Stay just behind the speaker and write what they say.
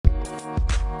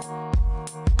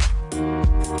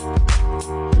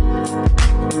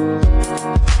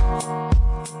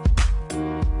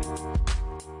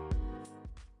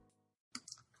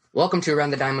Welcome to Around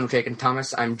the Diamond with Jake and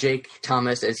Thomas. I'm Jake.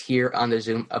 Thomas is here on the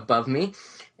Zoom above me.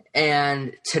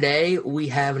 And today we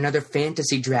have another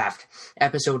fantasy draft,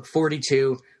 episode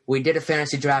 42. We did a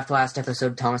fantasy draft last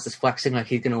episode. Thomas is flexing like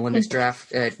he's going to win this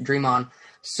draft. Dream on.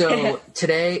 So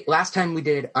today, last time we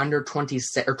did under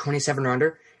 27 or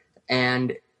under,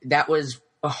 and that was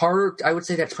a hard. I would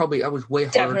say that's probably I was way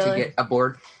harder to get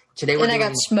aboard. Today I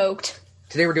got smoked.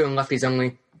 Today we're doing lefties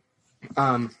only.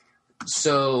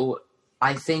 So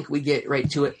I think we get right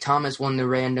to it. Thomas won the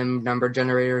random number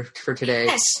generator for today.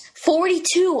 Yes,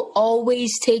 42. Always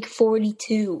take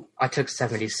 42. I took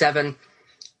 77.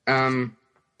 So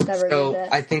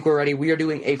I think we're ready. We are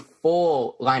doing a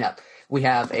full lineup. We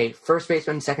have a first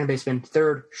baseman, second baseman,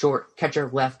 third, short, catcher,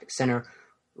 left, center,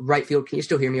 right field. Can you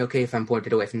still hear me okay if I'm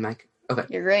pointed away from the mic? Okay.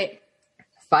 You're great.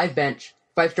 5 bench,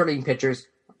 5 starting pitchers,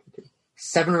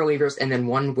 7 relievers, and then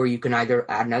 1 where you can either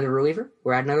add another reliever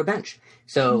or add another bench.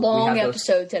 So long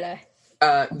episode today.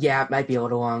 Yeah, it might be a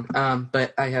little long.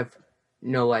 But I have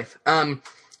no life.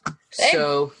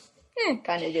 So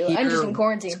kind of do. I'm just in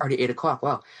quarantine. It's already 8 o'clock.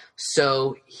 Wow.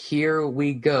 So here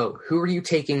we go. Who are you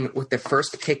taking with the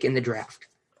first pick in the draft?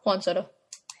 Juan Soto. I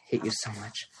hate you so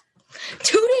much.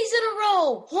 2 days in a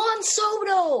row. Juan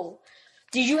Soto.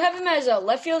 Did you have him as a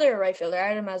left fielder or right fielder? I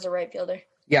had him as a right fielder.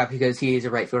 Yeah, because he's a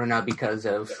right fielder now because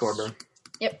of Schwarber.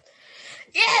 Yep.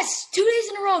 Yes! 2 days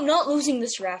in a row. I'm not losing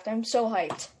this draft. I'm so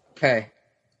hyped. Okay.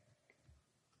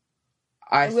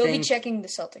 I will be checking the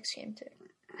Celtics game,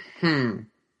 too.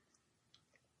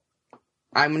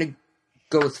 I'm going to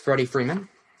go with Freddie Freeman.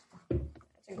 That's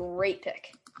a great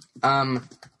pick.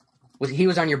 He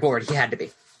was on your board. He had to be.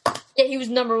 Yeah, he was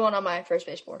number 1 on my first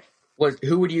base board.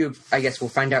 Who would you? I guess we'll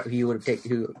find out who you would have taken.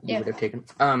 Who you would have taken.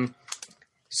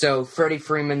 So Freddie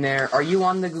Freeman there. Are you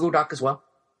on the Google Doc as well?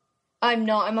 I'm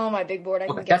not. I'm on my big board.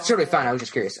 Okay, that's totally fine. I was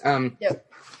just curious. Yep.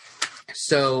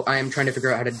 So I am trying to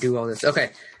figure out how to do all this.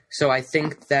 Okay. So I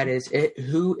think that is it.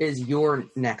 Who is your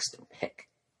next pick?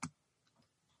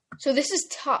 So this is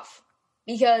tough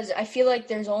because I feel like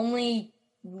there's only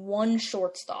 1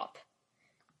 shortstop,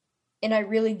 and I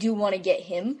really do want to get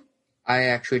him. I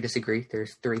actually disagree.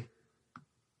 There's 3.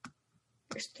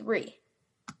 There's 3.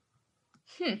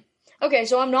 Okay,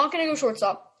 so I'm not going to go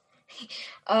shortstop.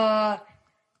 I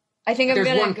think I'm going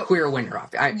to There's one clear winner.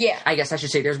 Yeah. I guess I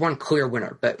should say there's one clear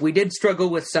winner. But we did struggle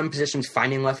with some positions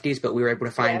finding lefties, but we were able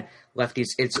to find lefties.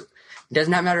 It does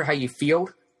not matter how you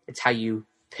field. It's how you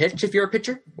pitch if you're a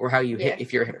pitcher or how you hit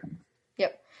if you're a hitter.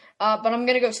 Yep. But I'm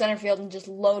going to go center field and just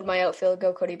load my outfield,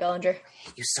 go Cody Bellinger. I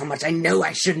hate you so much. I knew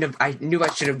I should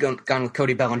have gone with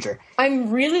Cody Bellinger. I'm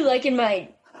really liking my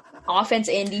offense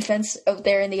and defense out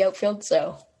there in the outfield,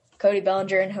 so Cody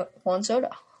Bellinger and Juan Soto.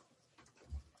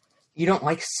 You don't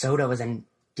like Soto as a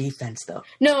defense, though.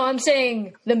 No, I'm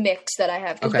saying the mix that I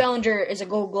have. Because Bellinger is a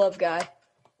Gold Glove guy,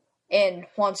 and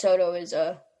Juan Soto is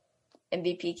a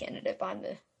MVP candidate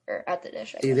at the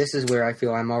dish. See, this is where I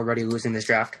feel I'm already losing this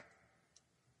draft.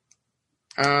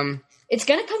 It's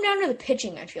going to come down to the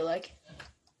pitching, I feel like.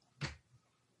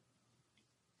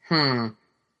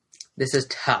 This is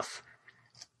tough.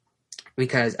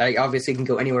 Because I obviously can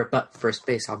go anywhere but first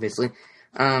base, obviously.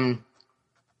 And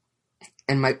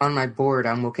on my board,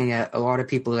 I'm looking at a lot of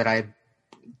people that I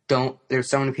don't. There's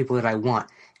so many people that I want.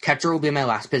 Catcher will be my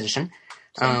last position.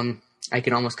 I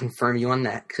can almost confirm you on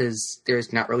that because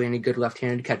there's not really any good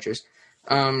left-handed catchers.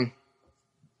 Okay,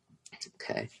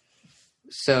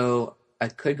 so I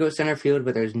could go center field,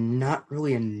 but there's not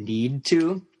really a need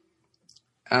to.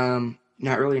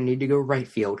 Not really a need to go right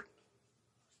field.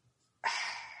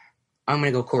 I'm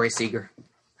going to go Corey Seager,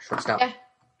 shortstop. Yeah.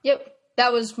 Yep.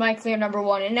 That was my clear number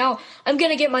 1. And now I'm going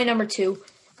to get my number 2,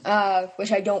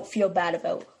 which I don't feel bad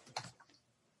about.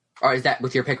 Or is that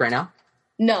with your pick right now?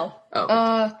 No.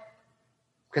 Oh.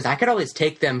 Because I could always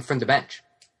take them from the bench.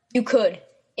 You could.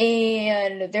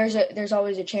 And there's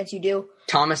always a chance you do.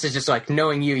 Thomas is just like,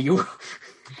 knowing you.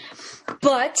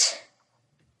 But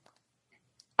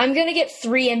I'm going to get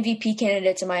 3 MVP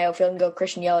candidates in my outfield and go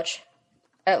Christian Yelich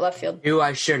at left field. Knew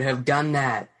I should have done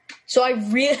that. So I'm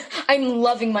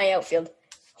loving my outfield.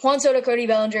 Juan Soto, Cody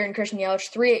Bellinger, and Christian Yelich,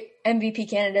 3 MVP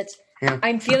candidates. Yeah.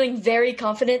 I'm feeling very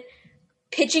confident.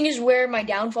 Pitching is where my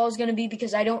downfall is going to be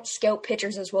because I don't scout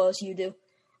pitchers as well as you do.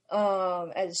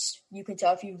 As you can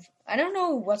tell, I don't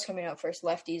know what's coming out first,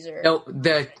 lefties or... No,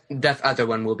 the other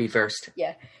one will be first.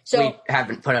 Yeah. So we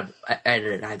haven't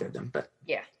edited either of them, but...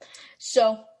 Yeah.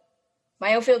 So,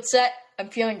 my outfield set, I'm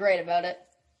feeling great about it.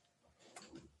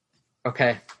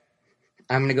 Okay.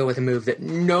 I'm going to go with a move that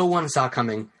no one saw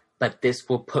coming, but this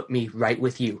will put me right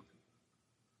with you.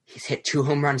 He's hit 2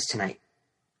 home runs tonight.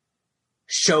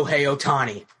 Shohei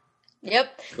Ohtani.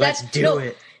 Yep. Let's do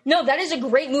it. No, that is a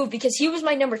great move because he was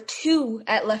my number 2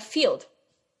 at left field.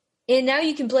 And now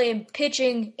you can play him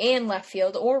pitching and left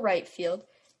field or right field.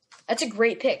 That's a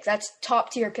great pick. That's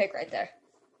top-tier pick right there.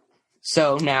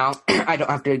 So now I don't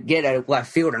have to get a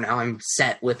left fielder now. I'm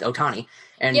set with Ohtani.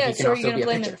 And he can so are you also going be to a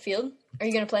play him pitcher. in the field? Are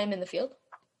you going to play him in the field?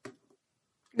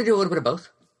 To do a little bit of both.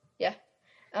 Yeah.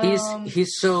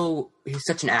 He's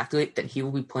such an athlete that he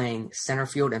will be playing center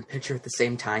field and pitcher at the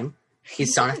same time.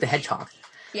 He's Sonic the Hedgehog.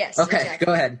 Yes. Okay, exactly.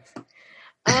 Go ahead.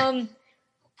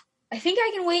 I think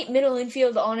I can wait middle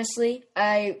infield, honestly.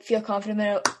 I feel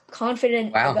confident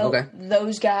about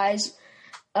those guys.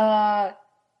 I'm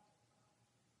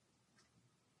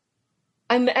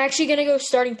actually going to go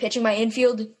starting pitching. My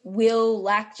infield will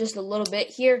lack just a little bit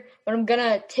here, but I'm going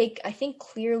to take, I think,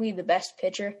 clearly the best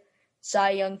pitcher, Cy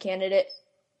Young candidate,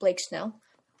 Blake Snell.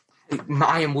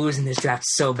 I am losing this draft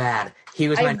so bad. He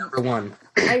was my number 1.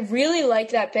 I really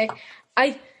like that pick.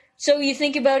 So you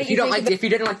think about it. If you didn't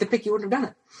like the pick, you wouldn't have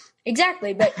done it.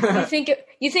 Exactly, but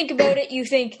you think about it. You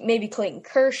think maybe Clayton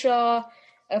Kershaw,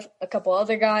 a couple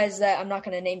other guys that I'm not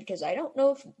going to name because I don't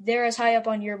know if they're as high up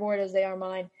on your board as they are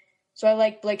mine. So I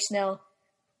like Blake Snell.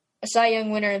 A Cy Young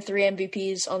winner and 3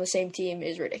 MVPs on the same team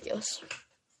is ridiculous.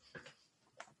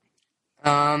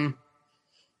 I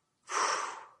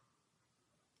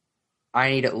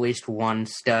need at least one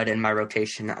stud in my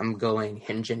rotation. I'm going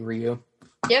Hyunjin Ryu.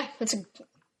 Yeah,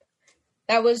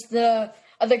 that was the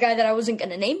other guy that I wasn't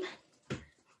going to name.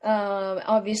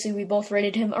 Obviously, we both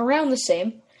rated him around the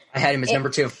same. I had him as number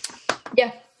 2.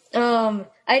 Yeah. I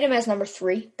had him as number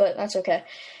 3, but that's okay.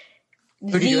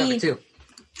 Who did you do number 2?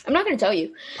 I'm not going to tell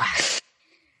you.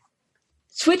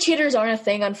 Switch hitters aren't a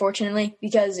thing, unfortunately,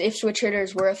 because if switch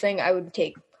hitters were a thing, I would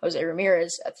take Jose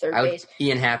Ramirez at third base.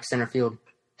 Ian Happ, center field.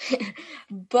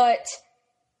 But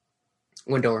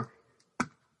Lindor.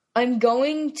 I'm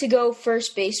going to go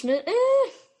first baseman.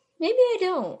 Maybe I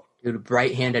don't. Dude,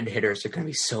 right-handed hitters are going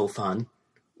to be so fun.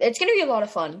 It's going to be a lot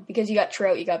of fun because you got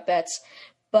Trout, you got Betts,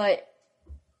 but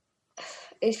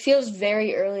it feels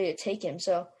very early to take him,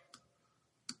 so...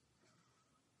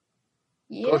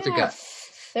 Yeah, What's it got?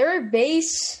 Third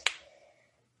base.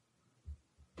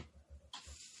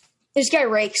 This guy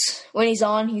rakes. When he's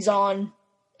on.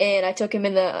 And I took him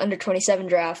in the under 27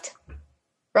 draft.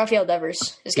 Rafael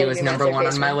Devers is He going was to be number my 1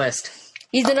 third on my baseman. list.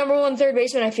 He's the number 1 third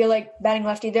baseman. I feel like batting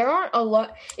lefty. There aren't a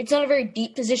lot. It's not a very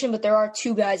deep position, but there are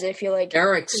 2 guys that I feel like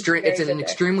It's an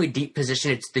extremely deep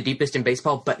position. It's the deepest in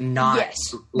baseball, but not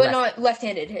but not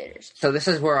left-handed hitters. So this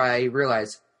is where I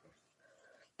realize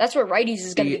that's where righties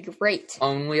is going to be great.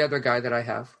 Only other guy that I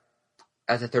have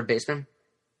as a third baseman,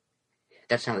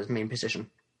 that's not his main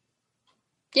position.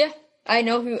 Yeah, I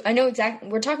know exactly.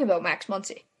 We're talking about Max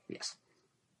Muncy. Yes.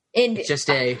 And it's just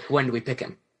when do we pick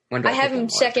him? I have him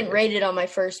second rated on my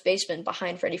first baseman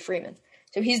behind Freddie Freeman.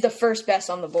 So he's the first best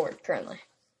on the board currently.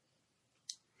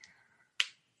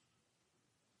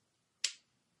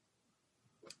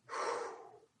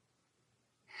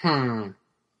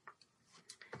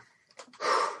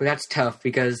 That's tough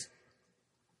because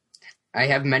I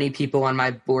have many people on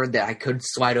my board that I could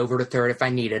slide over to third if I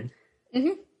needed.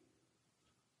 Mm-hmm.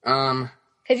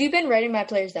 Have you been writing my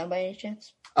players down by any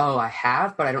chance? Oh, I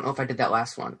have, but I don't know if I did that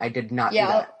last one. I did not do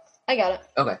that. I got it.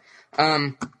 Okay.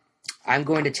 I'm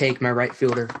going to take my right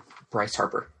fielder, Bryce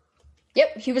Harper.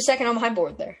 Yep, he was second on my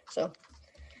board there. So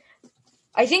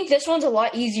I think this one's a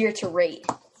lot easier to rate,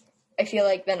 I feel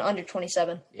like, than under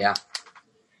 27. Yeah.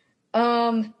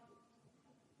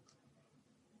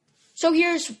 So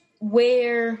here's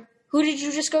where... Who did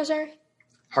you just go, sorry?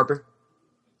 Harper.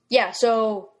 Yeah,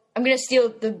 so I'm going to steal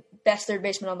the best third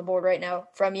baseman on the board right now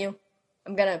from you.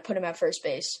 I'm going to put him at first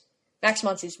base. Max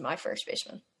Muncy's my first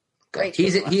baseman. Great. He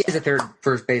is a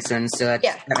first baseman, so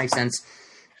that makes sense.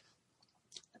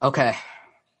 Okay.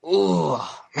 Ooh,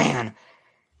 man.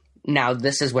 Now,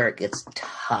 this is where it gets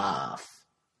tough.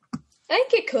 I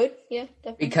think it could, yeah,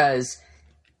 definitely. Because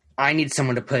I need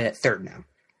someone to put at third now.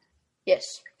 Yes.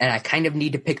 And I kind of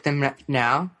need to pick them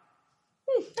now.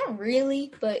 Not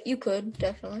really, but you could,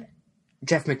 definitely.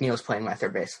 Jeff McNeil's playing my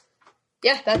third base.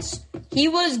 Yeah, he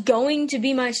was going to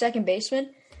be my second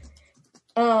baseman.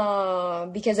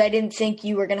 Because I didn't think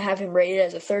you were going to have him rated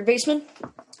as a third baseman.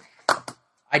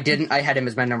 I didn't. I had him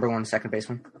as my number 1 second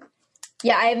baseman.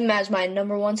 Yeah, I have him as my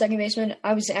number 1 second baseman.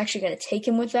 I was actually going to take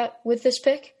him with this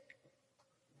pick.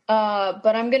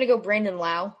 But I'm going to go Brandon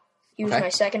Lau. He was my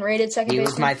second rated second baseman.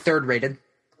 He was my third rated.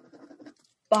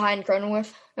 Behind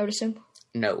Cronenworth, I would assume?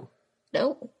 No.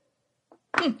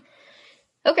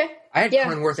 Okay. I had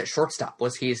Cronenworth at shortstop.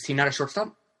 Is he not a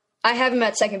shortstop? I have him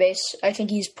at second base. I think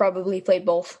he's probably played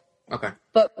both. Okay.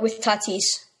 But with Tatis,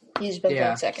 he's been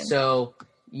playing second. So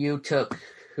you took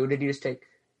Who did you just take?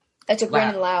 I took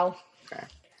Brandon Lau. Okay.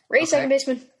 Ray, second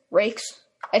baseman. Rakes.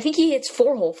 I think he hits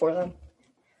 4-hole for them.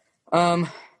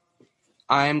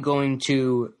 I am going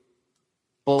to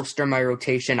bolster my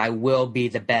rotation. I will be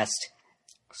the best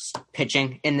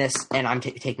pitching in this, and I'm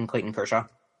taking Clayton Kershaw.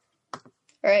 All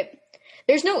right.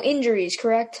 There's no injuries,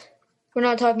 correct? We're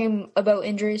not talking about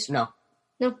injuries? No.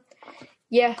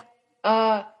 Yeah.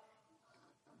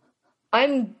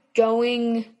 I'm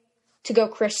going to go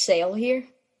Chris Sale here.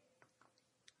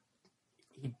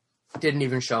 He didn't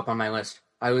even show up on my list.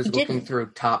 I was looking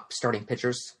through top starting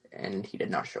pitchers, and he did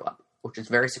not show up, which is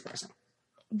very surprising.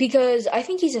 Because I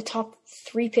think he's a top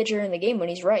 3 pitcher in the game when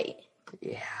he's right.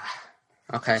 Yeah.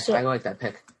 Okay, so, I like that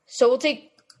pick. So we'll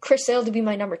take Chris Sale to be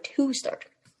my number 2 starter.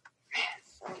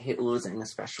 Man, I hate losing,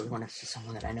 especially when it's just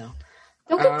someone that I know.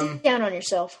 Don't get down on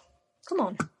yourself. Come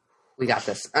on. We got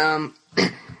this.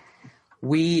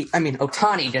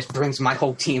 Ohtani just brings my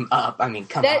whole team up. I mean,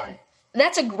 come on.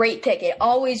 That's a great pick. It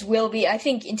always will be. I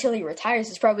think until he retires,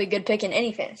 it's probably a good pick in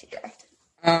any fantasy draft.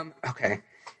 Okay.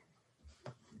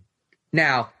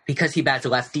 Now, because he bats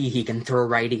lefty, he can throw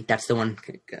righty. That's the one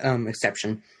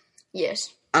exception.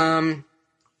 Yes. Okay.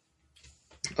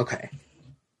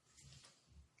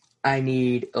 I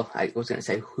was going to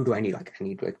say, who do I need? I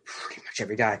need pretty much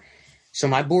every guy. So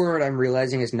my board, I'm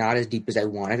realizing, is not as deep as I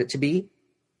wanted it to be,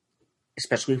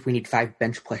 especially if we need 5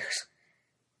 bench players.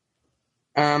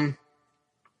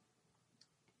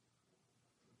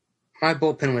 My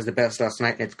bullpen was the best last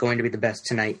night, and it's going to be the best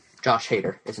tonight. Josh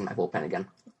Hader is in my bullpen again.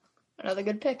 Another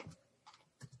good pick.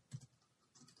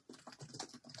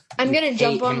 I'm going to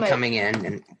jump on coming in,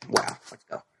 and wow, let's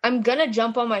go. I'm going to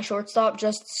jump on my shortstop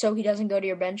just so he doesn't go to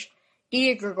your bench.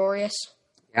 Didi Gregorius.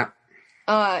 Yeah.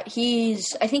 I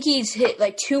think he's hit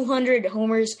like 200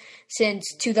 homers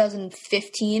since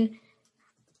 2015,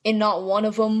 and not one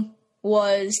of them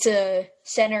was to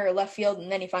center or left field,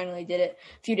 and then he finally did it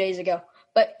a few days ago.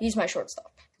 But he's my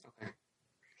shortstop. Okay.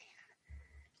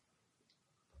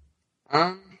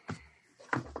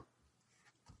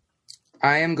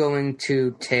 I am going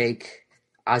to take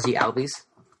Ozzie Albies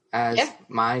as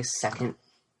my second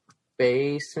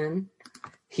baseman.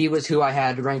 He was who I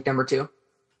had ranked number 2.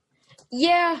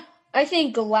 Yeah, I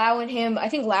think Lau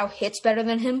hits better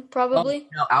than him, probably.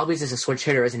 Oh, no, Albies is a switch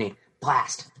hitter, isn't he?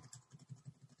 Blast.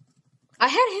 I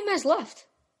had him as left,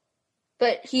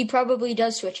 but he probably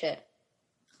does switch hit.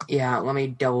 Yeah, let me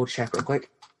double check real quick.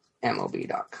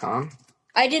 MLB.com.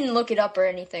 I didn't look it up or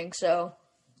anything, so.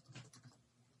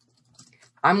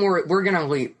 We're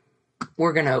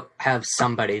gonna have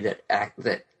somebody that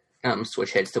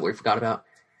switch hits that we forgot about.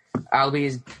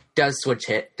 Albies does switch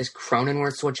hit. Does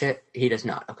Cronenworth switch hit? He does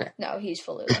not. Okay. No, he's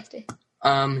fully lefty.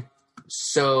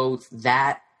 So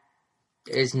that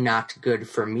is not good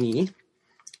for me.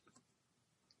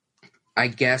 I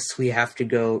guess we have to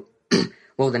go.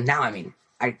 Well, then now,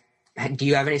 do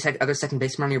you have any other second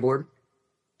baseman on your board?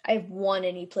 I have one,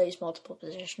 and he plays multiple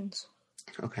positions.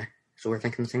 Okay, so we're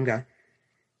thinking the same guy.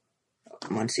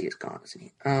 Muncy is gone, isn't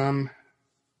he?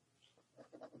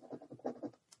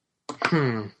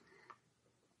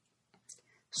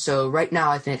 So right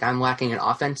now, I think I'm lacking in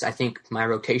offense. I think my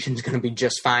rotation is going to be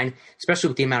just fine, especially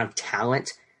with the amount of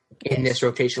talent in this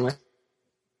rotation list.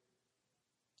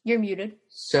 You're muted.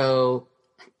 So,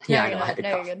 yeah, I know. I had to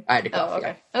cough. You're good. I had to cough. Oh,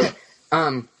 okay. Yeah. Okay.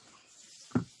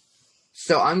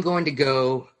 So I'm going to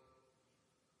go.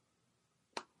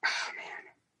 Oh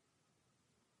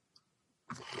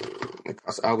man,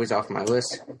 it's always off my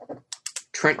list.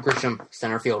 Trent Grisham,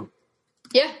 center field.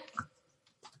 Yeah,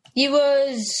 he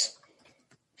was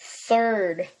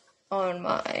 3rd on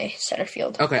my center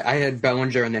field. Okay, I had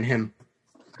Bellinger and then him.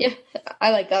 Yeah,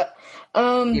 I like that.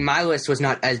 My list was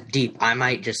not as deep. I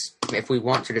might just, if we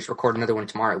want to just record another one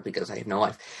tomorrow because I have no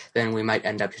life, then we might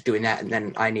end up just doing that, and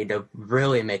then I need to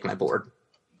really make my board.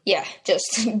 Yeah,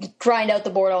 just grind out the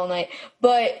board all night.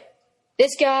 But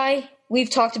this guy, we've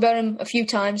talked about him a few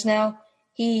times now.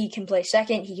 He can play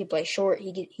second. He can play short.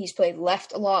 He's played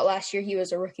left a lot last year. He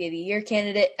was a Rookie of the Year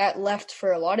candidate at left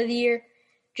for a lot of the year.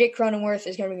 Jake Cronenworth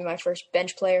is going to be my first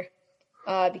bench player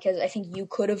because I think you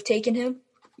could have taken him.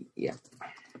 Yeah.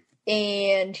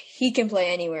 And he can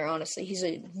play anywhere, honestly. He's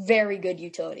a very good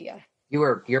utility guy.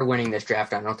 You're winning this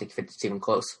draft. I don't think it's even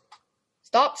close.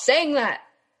 Stop saying that.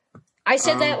 I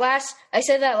said that last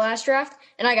draft,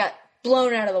 and I got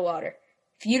blown out of the water.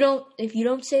 If you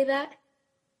don't say that,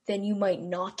 then you might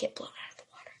not get blown out of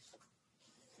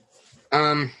the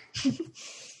water.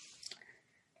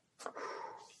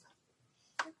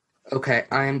 Okay,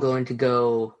 I am going to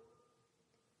go.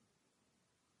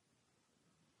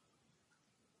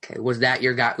 Okay, was that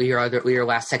your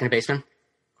last second baseman?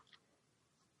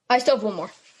 I still have one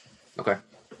more. Okay.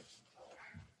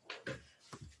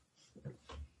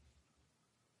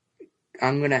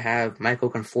 I'm going to have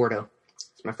Michael Conforto.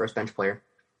 He's my first bench player.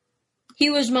 He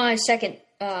was my second.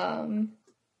 No,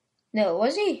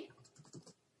 was he?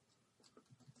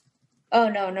 Oh,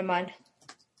 no, never mind.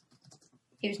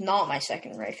 He was not my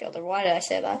second right fielder. Why did I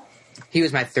say that? He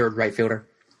was my third right fielder.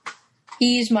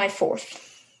 He's my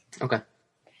fourth. Okay.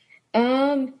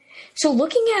 So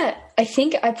looking at, I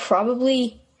think I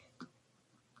probably,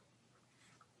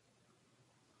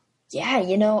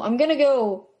 I'm going to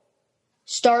go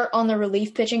start on the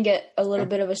relief pitch and get a little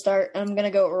bit of a start. And I'm going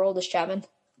to go Aroldis Chapman.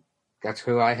 That's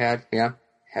who I had, yeah.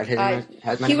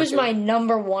 He was my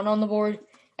number one on the board.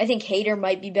 I think Hader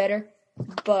might be better,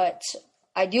 but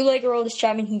I do like Aroldis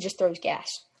Chapman. He just throws gas.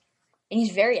 And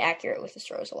he's very accurate with his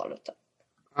throws a lot of the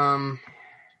time.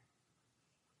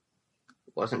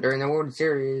 Wasn't during the World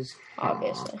Series.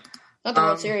 Obviously. Not the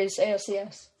World Series,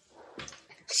 ALCS.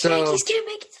 So, the Yankees can't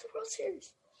make it to the World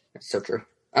Series. That's so true.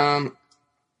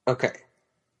 Okay.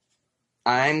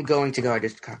 I'm going to go. I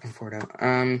just got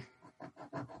Conforto.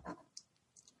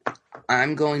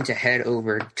 I'm going to head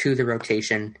over to the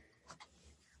rotation.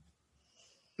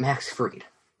 Max Fried.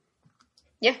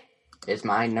 Yeah. Is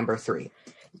my number 3.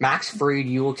 Max Fried,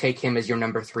 you will take him as your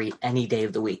number 3 any day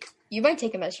of the week. You might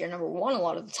take him as your number 1 a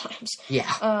lot of the times.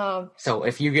 Yeah. So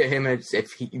if you get him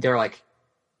they're like,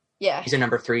 yeah, he's a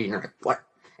number 3, and you're like, what?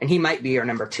 And he might be your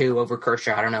number 2 over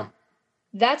Kershaw. I don't know.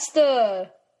 That's the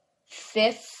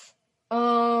 5th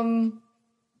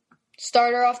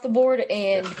starter off the board,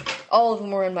 and all of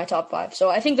them were in my top 5. So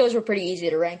I think those were pretty easy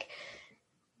to rank.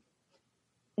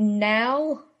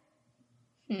 Now,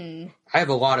 I have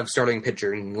a lot of starting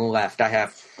pitching left. I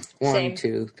have 1, Same.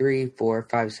 2, 3, 4,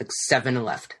 5, 6, 7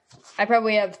 left. I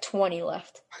probably have 20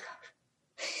 left.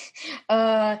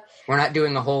 We're not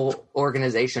doing a whole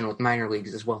organization with minor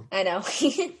leagues as well. I know.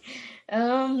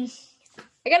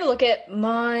 I got to look at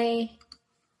my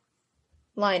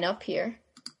lineup here.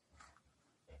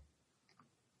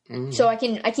 So I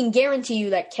can guarantee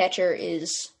you that catcher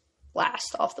is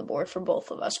last off the board for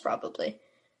both of us probably.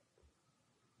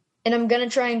 And I'm going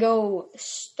to try and go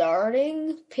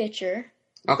starting pitcher.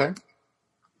 Okay.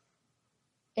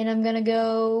 And I'm going to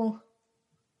go...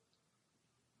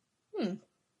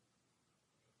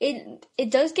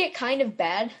 It does get kind of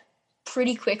bad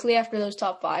pretty quickly after those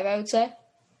top 5, I would say.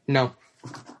 No.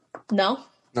 No?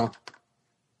 No.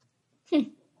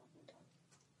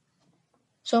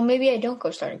 So maybe I don't go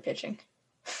starting pitching.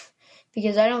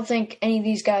 Because I don't think any of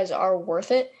these guys are worth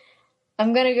it.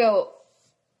 I'm going to go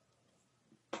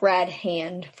Brad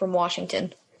Hand from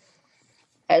Washington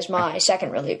as my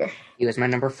second reliever. He was my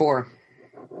number 4.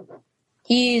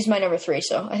 He's my number 3,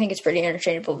 so I think it's pretty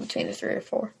interchangeable between the 3 or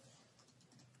 4.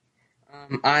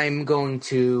 I'm going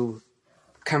to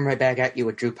come right back at you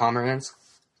with Drew Pomeranz.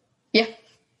 Yeah.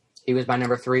 He was my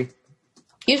number 3.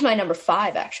 He was my number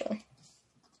 5, actually.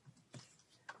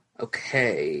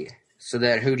 Okay. So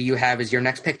then who do you have as your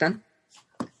next pick then?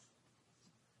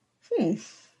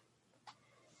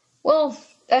 Well,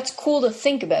 that's cool to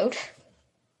think about.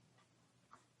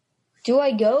 Do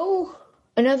I go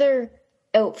another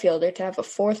outfielder to have a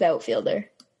 4th outfielder?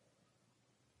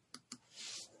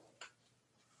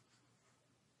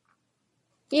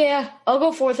 Yeah, I'll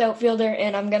go 4th outfielder,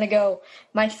 and I'm going to go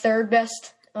my 3rd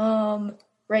best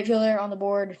right fielder on the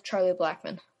board, Charlie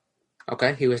Blackmon.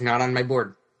 Okay, he was not on my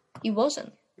board. He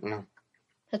wasn't? No.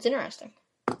 That's interesting.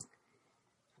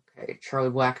 Okay, Charlie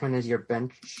Blackmon is your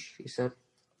bench, you said?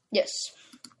 Yes.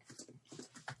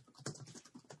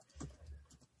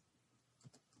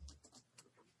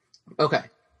 Okay.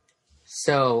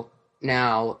 So,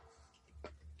 now,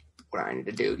 what I need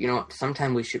to do, you know what,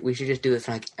 sometime we should just do this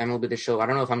like MLB The Show. I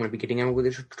don't know if I'm going to be getting MLB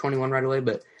The Show 21 right away,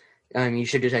 but you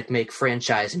should just like make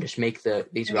franchise and just make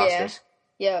these rosters.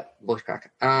 Yeah. Voice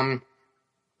crack.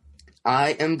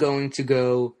 I am going to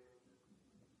go,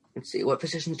 let's see, what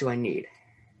positions do I need?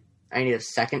 I need a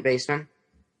second baseman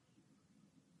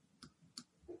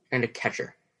and a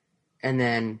catcher. And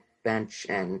then bench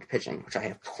and pitching, which I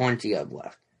have plenty of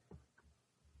left.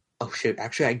 Oh, shoot.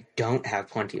 Actually, I don't have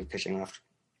plenty of pitching left.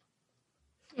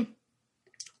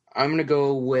 I'm going to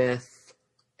go with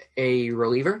a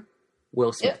reliever,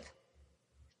 Will Smith. Yep.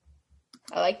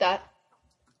 I like that.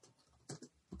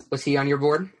 Was he on your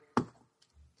board?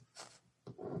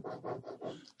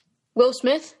 Will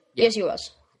Smith? Yep. Yes, he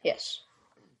was. Yes.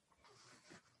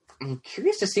 I'm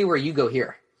curious to see where you go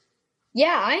here.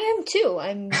 Yeah, I am too.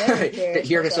 I'm very curious.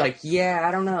 You're just like, yeah,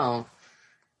 I don't know.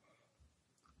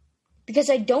 Because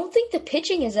I don't think the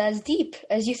pitching is as deep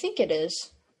as you think it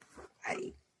is.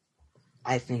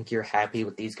 I think you're happy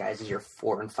with these guys as your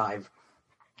 4 and 5.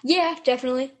 Yeah,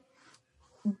 definitely.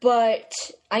 but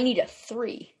I need a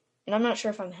 3. And I'm not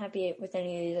sure if I'm happy with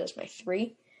any of these as my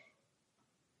 3.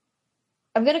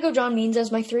 I'm going to go John Means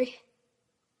as my 3.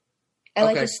 I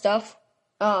like his stuff.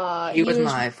 He was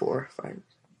my 4, 5,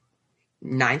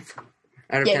 9th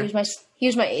out of 10. He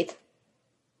was my 8th.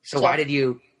 So why did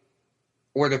you...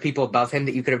 Were there people above him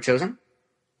that you could have chosen?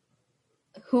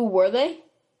 Who were they?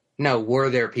 No, were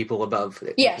there people above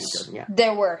that you could have chosen? Yeah.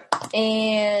 There were.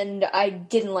 And I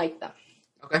didn't like them.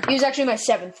 Okay. He was actually my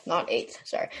 7th, not 8th.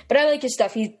 Sorry. But I like his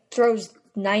stuff. He throws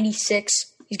 96.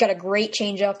 He's got a great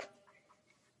changeup.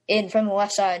 And from the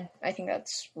left side, I think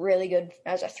that's really good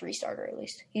as a 3-starter, at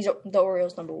least. He's the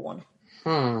Orioles' number 1.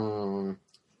 Oh,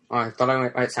 I thought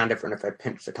it might sound different if I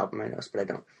pinched the top of my nose, but I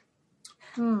don't.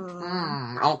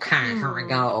 Okay, here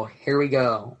we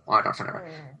go. Oh, I don't sound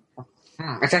right.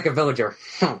 It's like a villager.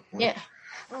 Yeah.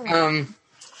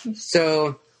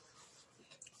 So,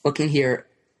 looking here,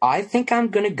 I think I'm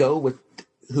going to go with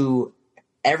who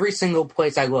every single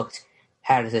place I looked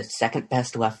had as the second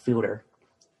best left fielder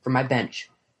for my bench.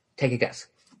 Take a guess.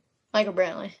 Michael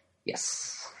Brantley.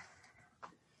 Yes.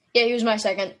 Yeah, he was my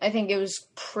 2nd. I think it was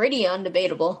pretty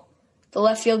undebatable. The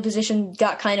left field position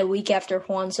got kind of weak after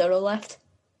Juan Soto left.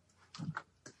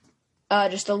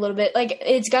 Just a little bit. Like,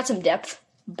 it's got some depth,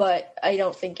 but I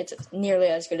don't think it's nearly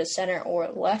as good as center or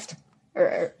left.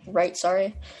 Or right,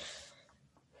 sorry.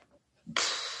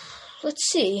 Let's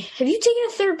see. Have you taken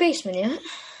a third baseman yet?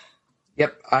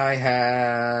 Yep, I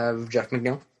have Jeff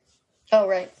McNeil. Oh,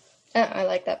 right. I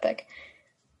like that pick.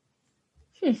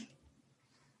 You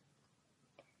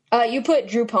put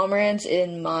Drew Pomeranz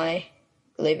in my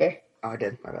reliever. Oh, I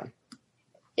did. My bad.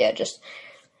 Yeah, just...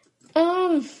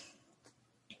 I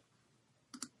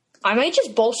might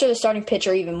just bolster the starting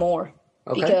pitcher even more.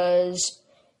 Okay. Because...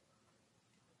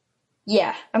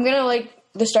 Yeah, I'm going to like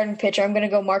the starting pitcher. I'm going to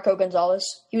go Marco Gonzalez.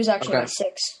 He was actually my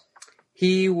 6.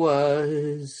 He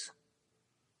was...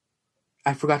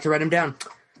 I forgot to write him down.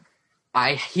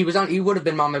 He would have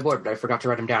been on my board, but I forgot to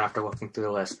write him down after looking through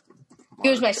the list. He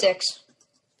was my 6.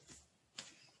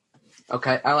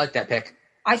 Okay, I like that pick.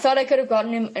 I thought I could have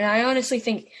gotten him, and I honestly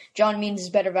think John Means is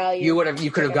better value.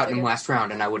 You could have gotten him last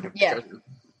round, and I wouldn't have chosen him.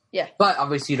 Yeah. But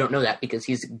obviously you don't know that because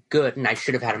he's good, and I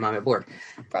should have had him on my board.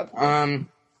 Probably.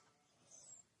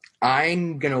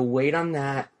 I'm gonna wait on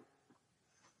that.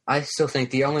 I still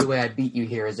think the only way I beat you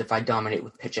here is if I dominate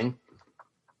with pitching.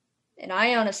 And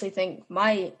I honestly think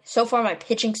so far my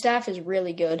pitching staff is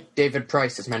really good. David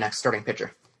Price is my next starting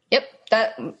pitcher. Yep,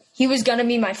 he was gonna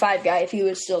be my 5 guy if he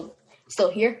was still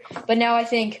here. But now I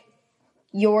think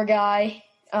your guy,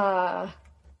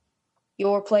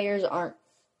 your players aren't.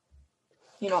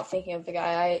 You're not thinking of the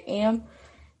guy I am,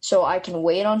 so I can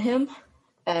wait on him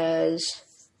as.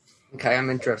 Okay,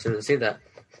 I'm interested to see that.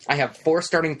 I have 4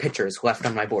 starting pitchers left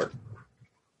on my board.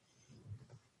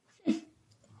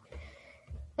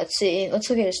 Let's see. Let's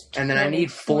look at his. And then I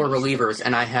need 4 relievers,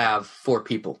 and I have 4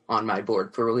 people on my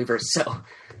board for relievers. So,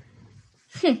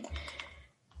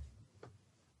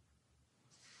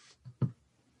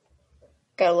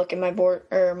 gotta look at my board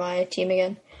or my team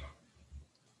again.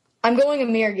 I'm going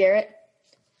Amir Garrett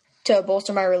to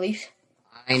bolster my relief.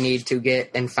 I need to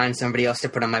get and find somebody else to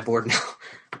put on my board now.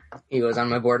 He was on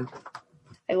my board.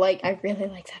 I really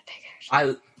like that pick.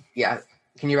 Actually.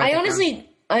 Can you write that down?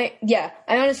 I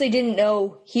honestly didn't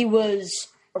know he was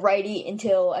a righty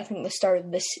until I think the start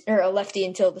of this, or a lefty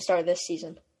until the start of this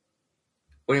season.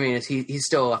 What do you mean? He's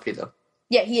still a lefty though?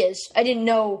 Yeah, he is. I didn't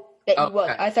know that he was.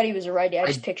 Okay. I thought he was a righty. I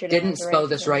just pictured him. Didn't spell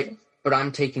this right, but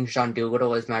I'm taking Sean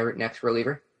Doolittle as my next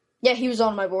reliever. Yeah, he was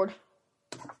on my board.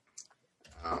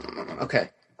 Okay.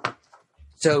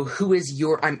 So who is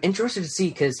I'm interested to see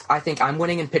because I think I'm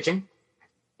winning in pitching,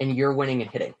 and you're winning in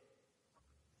hitting.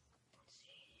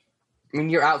 I mean,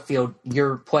 your outfield,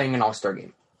 you're playing an all-star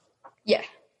game. Yeah.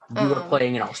 You are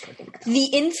playing an all-star game. Right now. The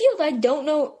infield, I don't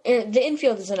know. The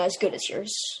infield isn't as good as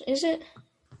yours, is it?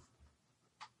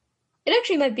 It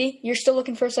actually might be. You're still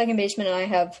looking for a second baseman, and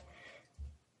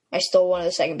I stole one of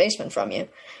the second basemen from you.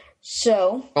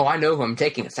 So. Oh, I know who I'm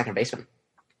taking, a second baseman.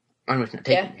 I'm just not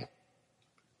taking him.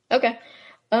 Okay.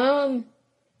 I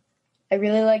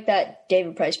really like that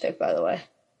David Price pick, by the way.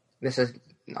 This is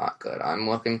not good. I'm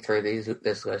looking through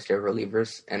this list of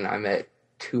relievers, and I'm at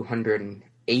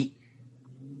 208.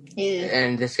 Yeah.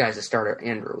 And this guy's a starter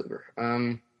and reliever.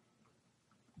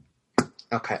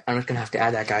 Okay, I'm just gonna have to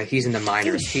add that guy. He's in the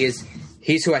minors. He's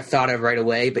who I thought of right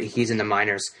away, but he's in the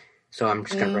minors. So I'm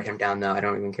just gonna write him down though. I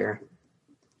don't even care.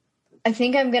 I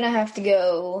think I'm gonna have to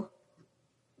go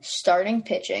starting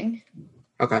pitching.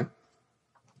 Okay.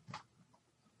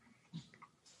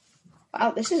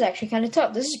 Wow, this is actually kind of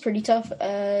tough. This is pretty tough.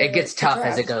 It gets tough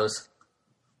as it goes.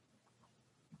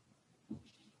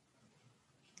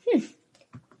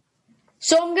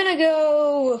 So I'm going to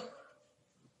go...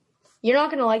 You're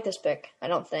not going to like this pick, I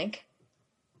don't think.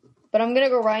 But I'm going to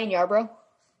go Ryan Yarbrough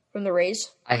from the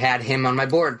Rays. I had him on my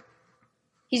board.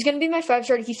 He's going to be my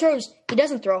 5-star. He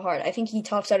doesn't throw hard. I think he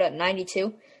tops out at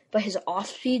 92. But his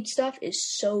off-speed stuff is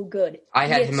so good. I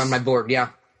had him on my board, yeah.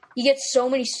 He gets so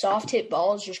many soft-hit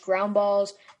balls, just ground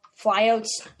balls, flyouts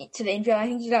to the infield. I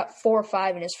think he got 4 or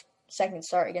 5 in his second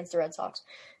start against the Red Sox.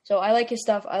 So I like his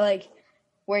stuff. I like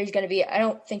where he's going to be. I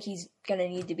don't think he's going to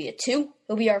need to be a 2.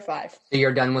 He'll be our 5. So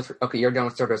you're done with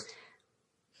starters.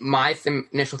 My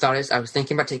initial thought is I was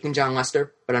thinking about taking John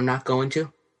Lester, but I'm not going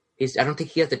to. I don't think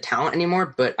he has the talent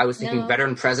anymore, but I was thinking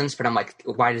veteran presence, but I'm like,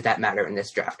 why does that matter in this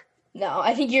draft? No,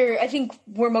 I think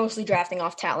we're mostly drafting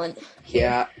off talent here.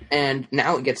 Yeah, and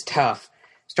now it gets tough.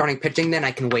 Starting pitching, then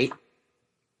I can wait.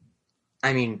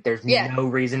 I mean, there's no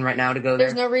reason right now to go there.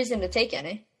 There's no reason to take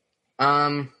any.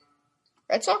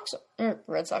 Red Sox.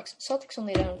 Celtics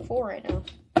only down 4 right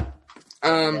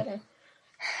now.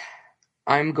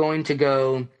 I'm going to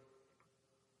go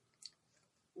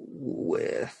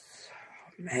with...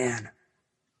 Man.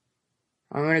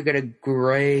 I'm going to get a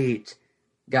great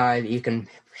guy that you can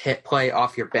play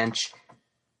off your bench.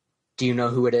 Do you know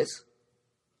who it is?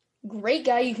 Great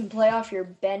guy you can play off your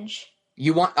bench.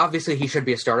 Obviously he should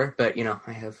be a starter, but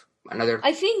I have another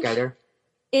guy there.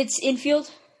 It's infield,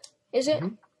 is it?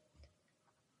 Mm-hmm.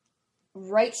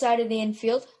 Right side of the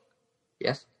infield?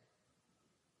 Yes.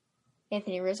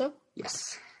 Anthony Rizzo?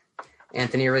 Yes.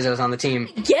 Anthony Rizzo's on the team.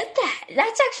 Get that.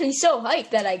 That's actually so hyped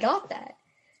that I got that.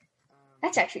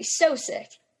 That's actually so sick.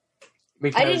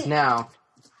 Because now...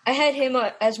 I had him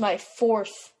as my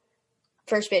 4th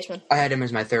first baseman. I had him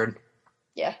as my 3rd.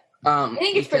 Yeah. I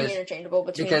think it's pretty interchangeable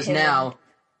between because him now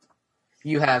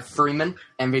you have Freeman,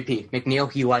 MVP.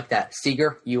 McNeil, you like that.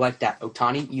 Seager, you like that.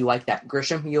 Ohtani, you like that.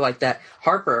 Grisham, you like that.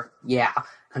 Harper, yeah.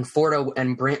 Conforto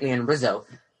and Brantley and Rizzo.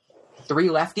 3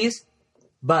 lefties,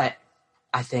 but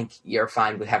I think you're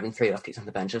fine with having 3 lefties on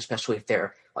the bench, especially if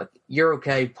they're like you're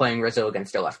okay playing Rizzo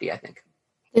against a lefty, I think.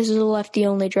 This is a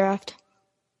lefty-only draft.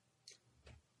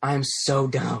 I'm so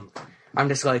dumb. I'm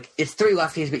just like, it's 3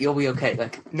 lefties, but you'll be okay.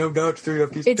 Like, no doubt, 3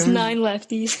 lefties. It's 9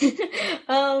 lefties.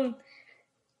 Yeah,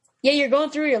 you're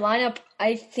going through your lineup.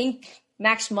 I think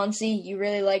Max Muncy, you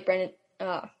really like Brendan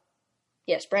Lowe,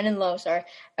 sorry.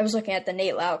 I was looking at the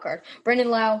Nate Lau card. Brendan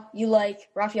Lau, you like.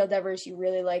 Rafael Devers, you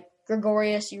really like.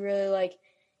 Gregorius, you really like.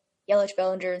 Yelich,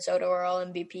 Bellinger, and Soto are all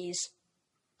MVPs.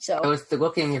 So I was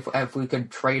looking if we could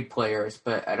trade players,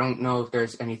 but I don't know if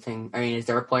there's anything. I mean, is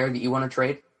there a player that you want to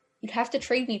trade? You'd have to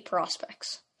trade me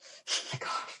prospects. Oh my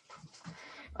gosh.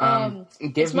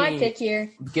 It's my pick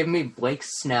here. Give me Blake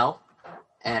Snell,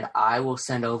 and I will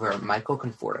send over Michael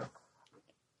Conforto.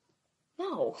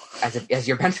 No. As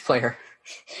your bench player.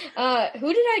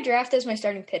 Who did I draft as my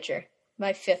starting pitcher?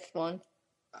 My 5th one.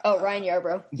 Oh, Ryan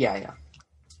Yarbrough. Yeah.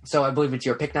 So I believe it's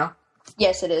your pick now?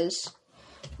 Yes, it is.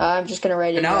 I'm just going to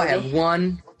write it down. Now I have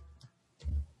 1,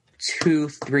 2,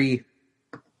 3,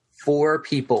 4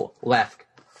 people left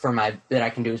that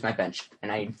I can do as my bench,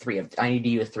 and I need to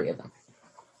use 3 of them.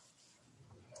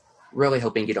 Really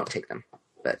hoping you don't take them.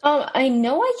 But I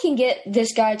know I can get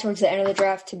this guy towards the end of the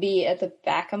draft to be at the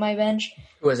back of my bench.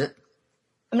 Who is it?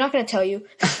 I'm not going to tell you.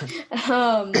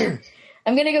 I'm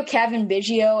going to go Kevin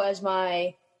Biggio as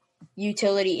my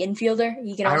utility infielder.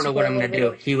 I don't know what I'm going to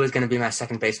do. He was going to be my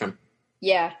second baseman.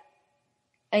 Yeah.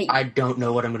 I don't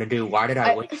know what I'm going to do. Why did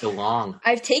I wait so long?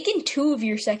 I've taken 2 of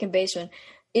your second basemen.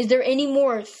 Is there any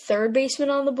more third baseman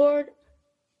on the board?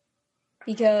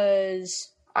 Because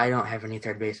I don't have any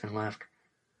third baseman left.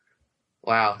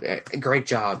 Wow, great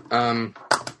job. Would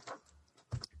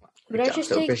I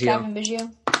just take Kevin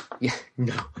Biggio? Yeah,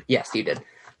 no. Yes, you did.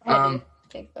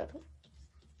 Think about it.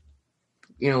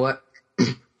 You know what?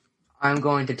 I'm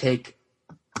going to take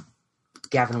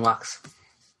Gavin Lux.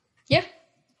 Yeah.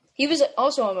 He was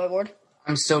also on my board.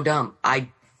 I'm so dumb. I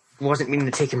wasn't meaning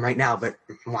to take him right now, but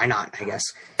why not, I guess.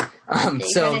 You kind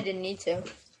of didn't need to.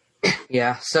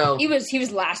 Yeah, so... He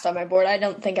was last on my board. I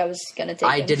don't think I was going to take him.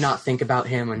 I did not think about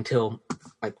him until,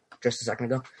 just a second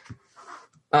ago.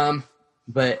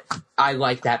 But I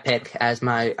like that pick as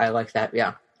I like that,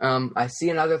 yeah. I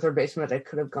see another third baseman that I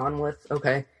could have gone with.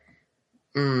 Okay.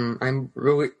 I'm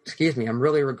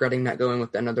really regretting not going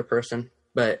with another person,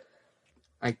 but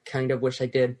I kind of wish I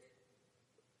did.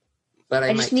 But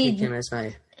I might take him as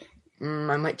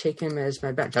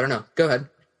my bench. I don't know. Go ahead.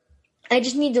 I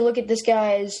just need to look at this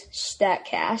guy's stat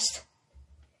cast.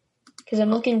 Because I'm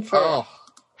looking for... Oh,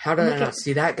 how did I not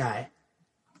see that guy?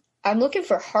 I'm looking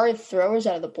for hard throwers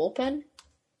out of the bullpen.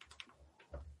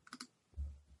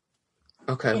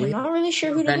 Okay, I'm not really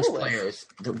sure who to bench go with. players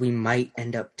that we might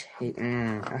end up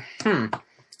taking.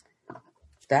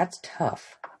 That's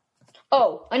tough.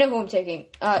 Oh, I know who I'm taking.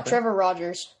 Trevor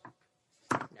Rogers.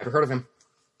 Never heard of him.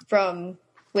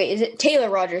 Is it Taylor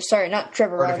Rogers? Sorry, not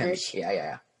Trevor Heard of Rogers. him.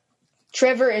 Yeah.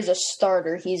 Trevor is a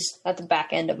starter. He's at the back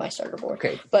end of my starter board.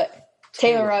 Okay. But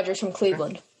Taylor Rogers from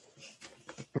Cleveland.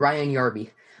 Ryan Yarby.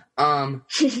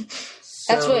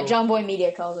 That's what John Boy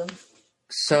Media calls him.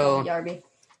 So Yarby.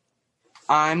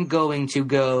 I'm going to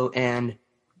go and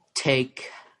take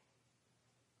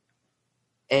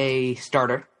a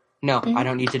starter. No, I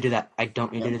don't need to do that.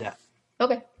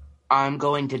 Okay. I'm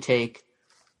going to take.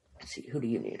 Let's see. Who do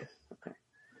you need? Okay.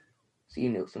 So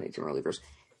you still need some relievers.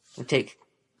 I'll take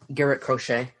Garrett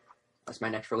Crochet. That's my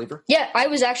next reliever. Yeah, I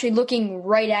was actually looking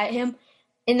right at him,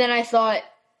 and then I thought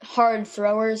hard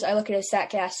throwers. I look at his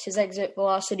StatCast. His exit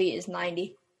velocity is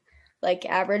 90, like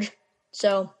average.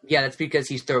 So yeah, that's because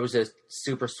he throws a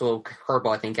super slow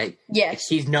curveball. I think. Yes.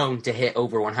 He's known to hit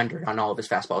over 100 on all of his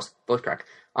fastballs. Both correct.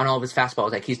 On all of his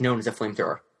fastballs, like he's known as a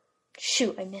flamethrower.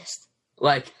 Shoot, I missed.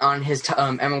 Like on his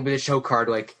MLB The Show card,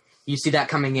 like you see that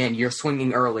coming in, you're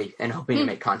swinging early and hoping to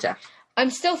make contact. I'm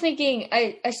still thinking.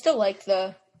 I still like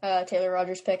the Taylor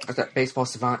Rogers pick. What's that? Baseball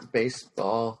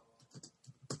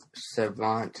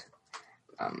savant.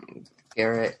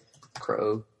 Garrett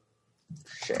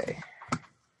Crochet.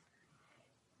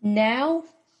 Now,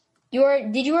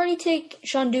 did you already take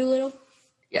Sean Doolittle?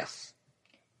 Yes.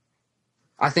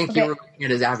 I think you were looking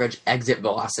at his average exit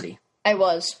velocity. I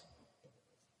was.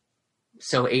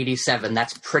 So 87,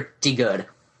 that's pretty good.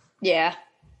 Yeah.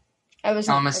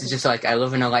 Thomas is just like, I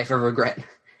live in a life of regret.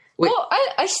 Wait, well,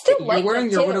 I still like you're wearing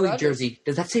Taylor your Little League Rogers. jersey.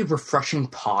 Does that say refreshing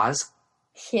paws?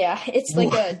 Yeah, it's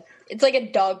like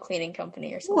a dog cleaning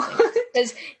company or something.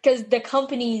 Because the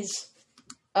company's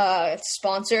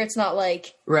sponsor, it's not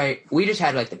like... Right. We just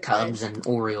had like the Cubs and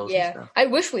Orioles and stuff. I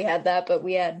wish we had that, but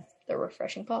we had the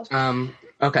refreshing paws.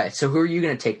 Okay, so who are you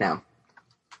going to take now?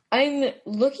 I'm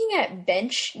looking at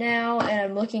bench now, and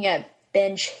I'm looking at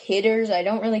bench hitters. I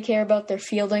don't really care about their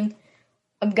fielding.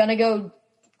 I'm going to go...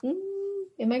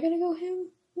 am I going to go him?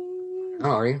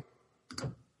 Oh, are you?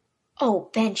 Oh,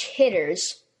 bench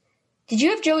hitters. Did you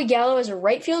have Joey Gallo as a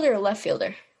right fielder or left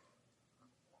fielder?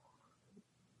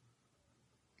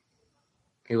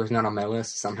 He was not on my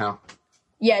list somehow.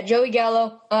 Yeah, Joey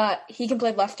Gallo. He can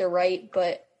play left or right,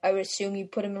 but I would assume you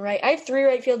put him in right. I have 3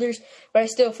 right fielders, but I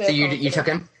still feel. So you took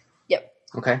him? Yep.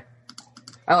 Okay.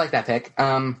 I like that pick.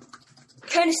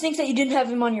 Kind of stinks that you didn't have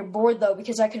him on your board though,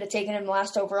 because I could have taken him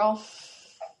last overall.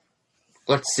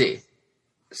 Let's see.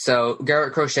 So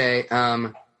Garrett Crochet.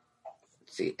 Let's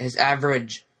see his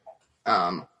average.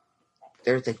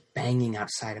 There's like banging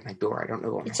outside of my door. I don't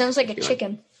know what it sounds like a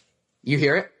chicken. You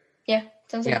hear it? Yeah,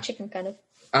 sounds like a chicken kind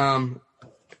of.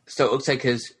 So it looks like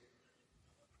his.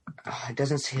 It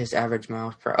doesn't say his average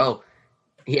miles per. Oh,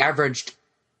 he averaged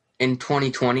in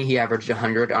 2020. He averaged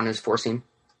 100 on his four seam.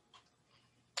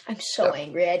 I'm so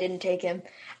angry I didn't take him.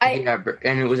 And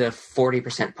it was a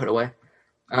 40% put away.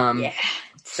 Yeah.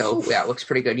 So yeah, it looks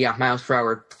pretty good. Yeah, miles per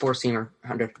hour, four seamer,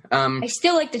 100. I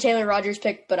still like the Taylor Rogers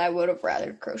pick, but I would have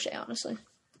rather Crochet, honestly.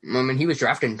 I mean, he was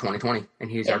drafted in 2020,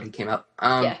 and he's already came up.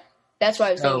 Yeah, that's why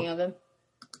I was thinking of him.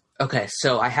 Okay,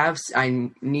 so I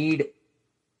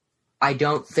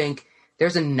don't think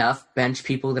there's enough bench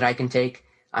people that I can take.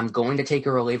 I'm going to take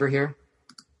a reliever here,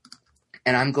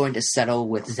 and I'm going to settle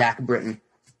with Zach Britton.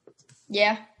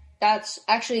 Yeah, that's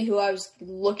actually who I was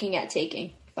looking at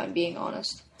taking, if I'm being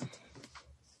honest.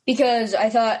 Because I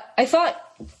thought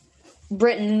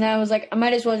Britton, and I was like, I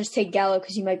might as well just take Gallo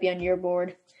because he might be on your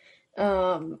board.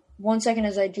 1 second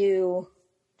as I do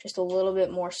just a little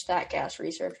bit more StatCast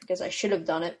research, because I should have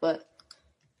done it, but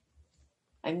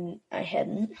I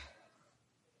hadn't.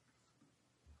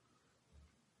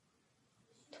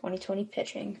 2020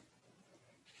 pitching.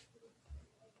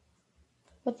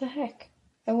 What the heck?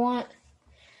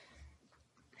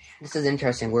 This is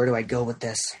interesting. Where do I go with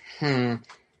this? I'm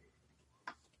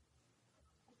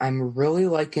really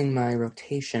liking my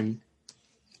rotation.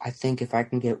 I think if I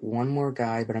can get one more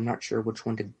guy, but I'm not sure which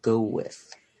one to go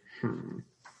with. Let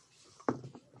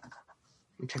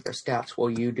me check our stats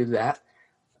while you do that.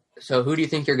 So who do you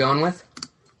think you're going with?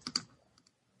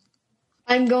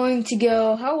 I'm going to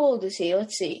go... How old is he?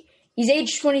 Let's see. He's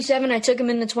age 27. I took him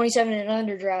in the 27 and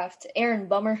under draft. Aaron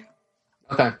Bummer.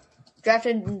 Okay.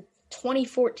 Drafted in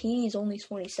 2014. He's only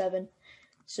 27.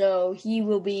 So he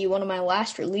will be one of my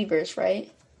last relievers,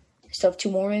 right? I still have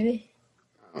 2 more, maybe?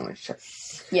 Let's check.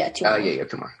 Yeah, 2 more. Oh, yeah,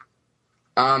 2 more.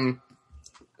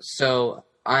 So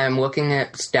I'm looking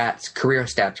at career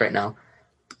stats right now.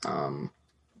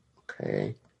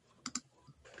 Okay.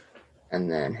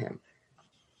 and then him.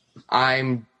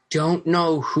 I don't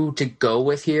know who to go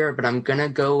with here, but I'm going to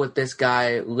go with this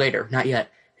guy later. Not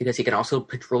yet, because he can also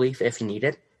pitch relief if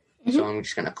needed. Mm-hmm. So I'm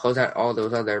just going to close out all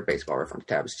those other baseball reference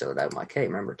tabs so that I'm like, hey,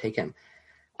 remember, take him.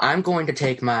 I'm going to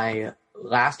take my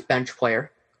last bench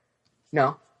player.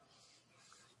 No.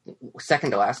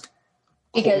 Second to last.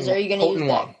 Because are you going to use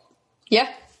that? Yeah.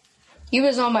 He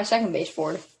was on my second base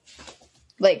board.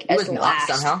 Like, as the last.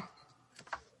 Somehow.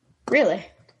 Really?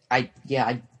 I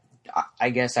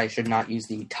guess I should not use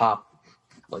the top,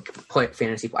 play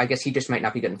fantasy. I guess he just might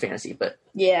not be good in fantasy, but...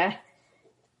 Yeah.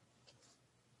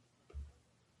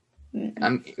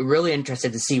 I'm really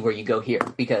interested to see where you go here,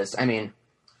 because,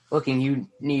 you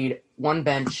need one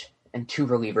bench and two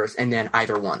relievers, and then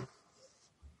either one.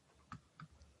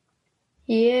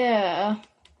 Yeah.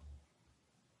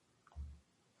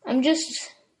 I'm going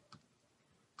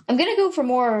to go for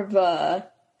more of a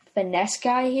finesse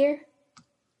guy here.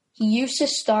 He used to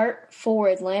start for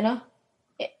Atlanta,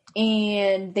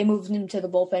 and they moved him to the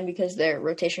bullpen because their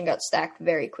rotation got stacked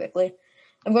very quickly.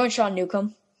 I'm going Sean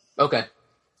Newcomb. Okay.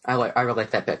 I really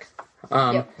like that pick.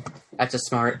 Yep. That's a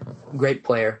smart, great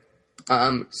player.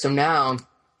 So now,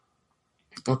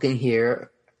 looking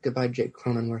here, goodbye Jake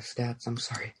Cronenworth stats, I'm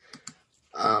sorry.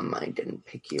 I didn't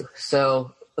pick you.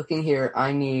 So, looking here,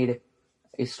 I need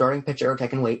a starting pitcher, I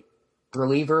can wait.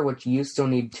 Reliever, which you still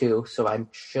need two, so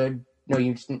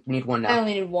you just need one now. I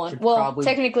only need one.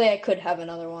 Technically I could have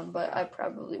another one, but I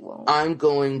probably won't. I'm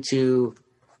going to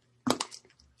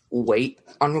wait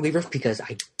on relievers because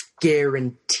I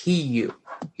guarantee you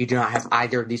do not have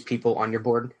either of these people on your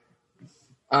board.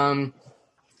 I'm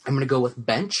going to go with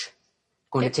bench.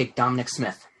 I'm going to take Dominic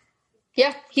Smith.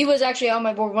 Yeah, he was actually on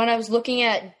my board. When I was looking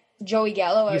at Joey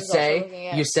Gallo, I was also looking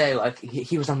at... You say,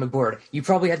 he was on my board. You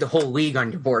probably had the whole league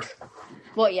on your board.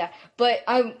 Well, yeah, but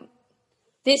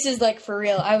this is, for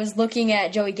real. I was looking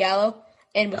at Joey Gallo,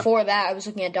 and before that, I was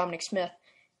looking at Dominic Smith.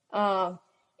 And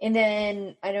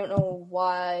then, I don't know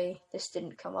why this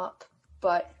didn't come up,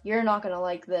 but you're not going to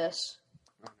like this.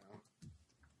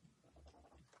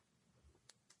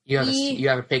 You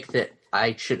have a pick that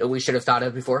we should have thought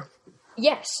of before?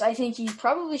 Yes, I think he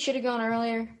probably should have gone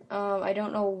earlier. I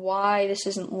don't know why this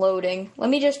isn't loading. Let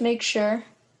me just make sure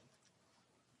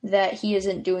that he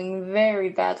isn't doing very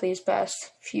badly his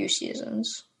past few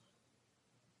seasons.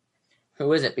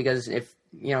 Who is it? Because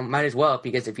might as well,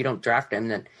 because if you don't draft him,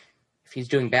 then if he's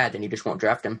doing bad, then you just won't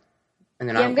draft him. And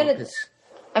then I'm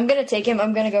gonna take him.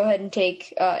 I'm gonna go ahead and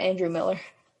take Andrew Miller.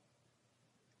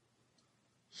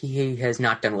 He has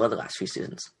not done well the last few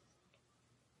seasons.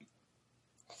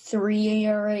 3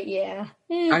 ERA, yeah.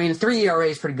 3 ERA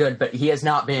is pretty good, but he has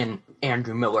not been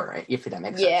Andrew Miller, if that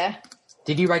makes sense. Yeah.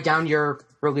 Did you write down your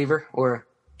reliever, or?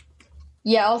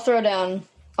 Yeah, I'll throw down.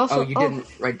 You didn't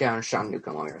write down Sean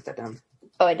Newcomb. Let me write that down.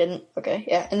 Oh, I didn't? Okay,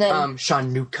 yeah. And then...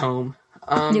 Sean Newcomb.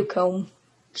 Newcomb.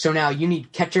 So now you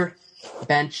need catcher,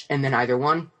 bench, and then either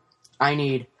one. I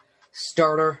need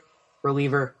starter,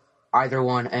 reliever, either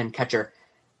one, and catcher.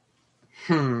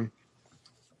 I'm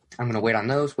going to wait on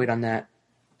those, wait on that.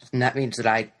 And that means that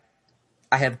I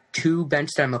have two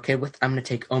bench that I'm okay with. I'm going to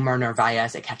take Omar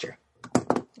Narvaez at catcher.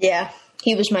 Yeah,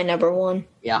 he was my number one.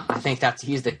 Yeah, I think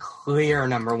he's the clear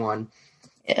number one.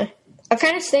 Yeah. It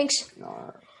kind of stinks.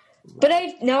 But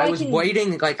I was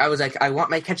waiting, I want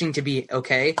my catching to be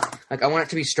okay. I want it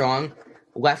to be strong.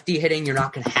 Lefty hitting, you're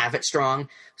not going to have it strong.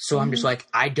 So I'm just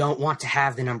I don't want to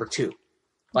have the number two.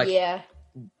 Yeah.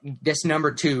 This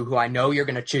number two, who I know you're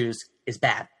going to choose, is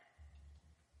bad.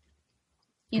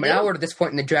 Now we're at this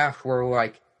point in the draft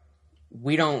where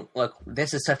we don't,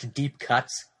 this is such deep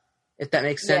cuts, if that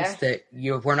makes sense, that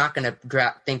we're not going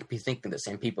to be thinking the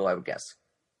same people, I would guess.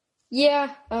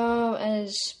 Yeah,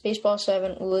 as Baseball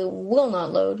 7 will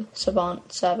not load.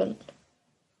 Savant 7.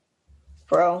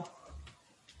 Bro.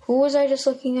 Who was I just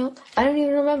looking up? I don't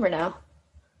even remember now.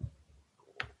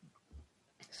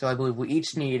 So I believe we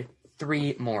each need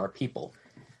 3 more people.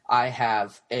 I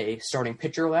have a starting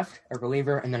pitcher left, a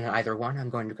reliever, and then an either one. I'm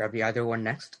going to grab the either one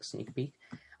next, sneak peek.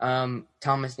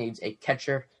 Thomas needs a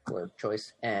catcher, word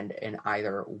choice, and an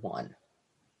either one.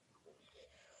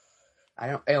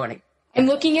 I'm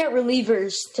looking at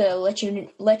relievers to let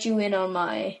you in on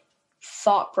my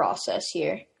thought process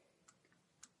here.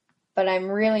 But I'm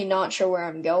really not sure where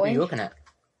I'm going. What are you looking at?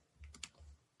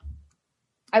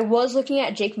 I was looking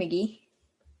at Jake McGee.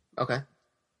 Okay.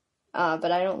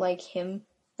 But I don't like him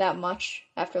that much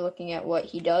after looking at what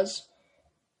he does.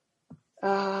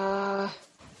 I'm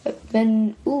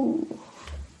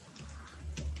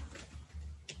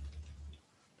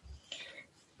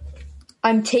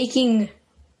taking...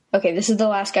 Okay, this is the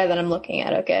last guy that I'm looking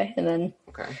at, okay? And then...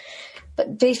 Okay.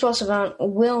 Baseball Savant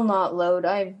will not load.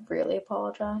 I really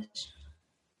apologize.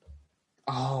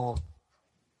 Oh,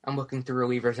 I'm looking through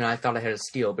relievers, and I thought I had a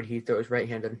steal, but he throws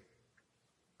right-handed.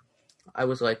 I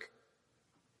was like,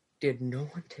 did no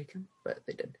one take him? But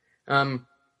they did.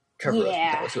 Trevor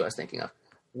Rosenthal was who I was thinking of.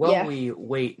 While we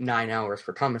wait 9 hours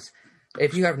for Thomas,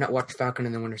 if you have not watched Falcon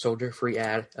and the Winter Soldier, free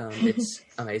ad, it's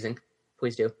amazing.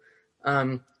 Please do.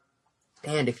 And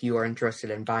if you are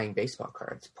interested in buying baseball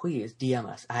cards, please DM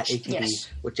us at ATB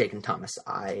with Jake and Thomas.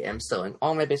 I am selling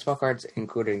all my baseball cards,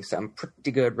 including some pretty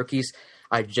good rookies.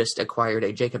 I just acquired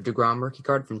a Jacob deGrom rookie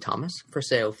card from Thomas for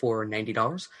sale for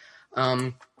 $90.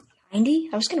 90?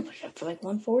 I was going to push it up for like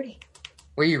 140.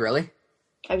 Were you really?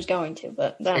 I was going to,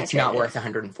 but then it's not worth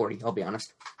 140. I'll be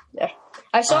honest. Yeah,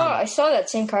 I saw that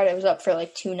same card. It was up for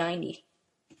like 290.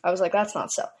 I was like, that's not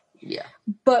selling. Yeah.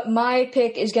 But my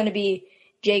pick is going to be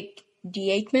Jake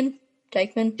Diekman.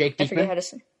 Jake Diekman? I forget how to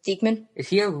say Diekman. Is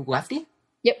he a lefty?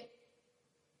 Yep.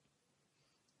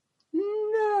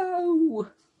 No.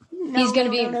 He's going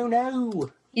to be No.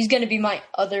 He's going to be my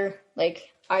other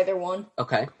either one.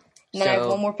 Okay. And then I have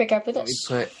one more pick after this.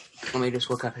 Let me just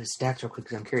look up his stats real quick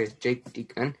because I'm curious. Jake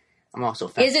Diekman. I'm also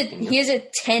he has a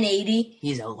 1080.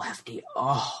 He's a lefty.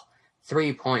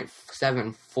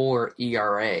 3.74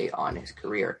 ERA on his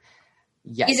career.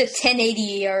 Yikes. He's a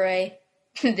 1080 ERA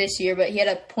this year, but he had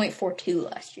a .42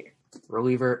 last year.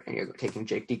 Reliever, and you're taking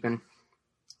Jake Diekman.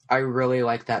 I really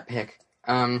like that pick.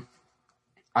 I'm,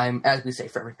 as we say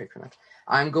for every pick,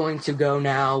 I'm going to go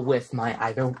now with my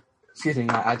either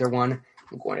one.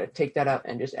 I'm going to take that out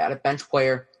and just add a bench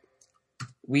player.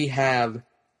 We have,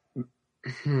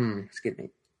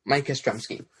 Mike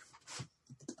Yastrzemski.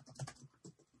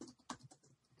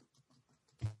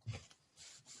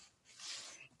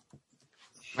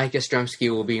 Mike Yastrzemski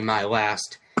will be my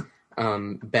last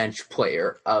bench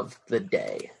player of the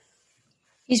day.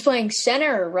 He's playing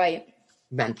center or right?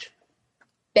 Bench,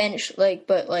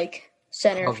 but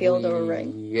center field or right?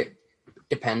 It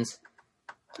depends.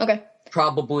 Okay. I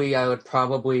would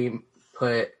probably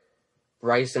put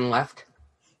Bryce in left.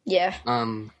 Yeah.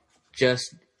 I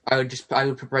would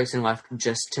put Bryce in left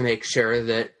just to make sure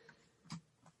that,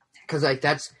 because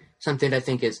that's something I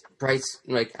think is Bryce.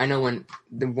 I know when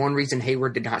the one reason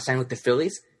Hayward did not sign with the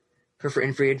Phillies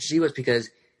in free agency was because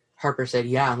Harper said,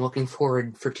 "Yeah, I'm looking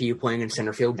forward to you playing in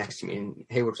center field next to me," and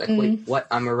Hayward was like, "Wait, what?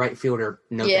 I'm a right fielder,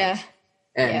 no thanks."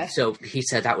 And so he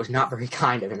said that was not very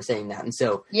kind of him saying that, and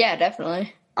so yeah,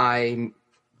 definitely. I'm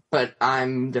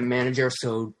the manager,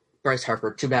 so Bryce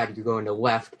Harper, too bad you're going to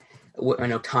left. I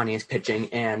know Tani is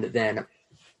pitching, and then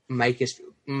Mike is,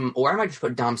 or I might just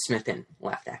put Dom Smith in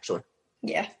left, actually.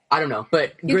 Yeah. I don't know,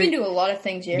 but you can do a lot of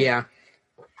things here. Yeah.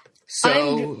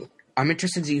 So I'm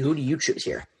interested to see, who do you choose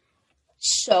here?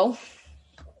 So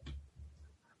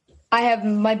I have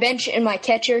my bench and my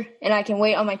catcher, and I can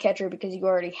wait on my catcher because you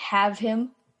already have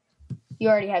him. You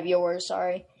already have yours,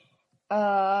 sorry.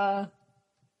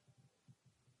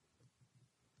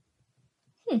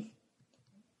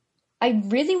 I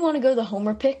really want to go the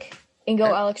homer pick and go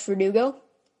Alex Verdugo,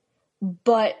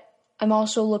 but I'm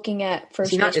also looking at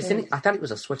first baseman. I thought it was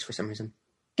a switch for some reason.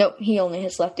 Nope, he only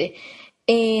hits lefty.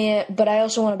 But I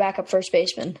also want to back up first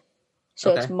baseman.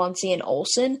 So it's Muncy and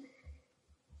Olsen.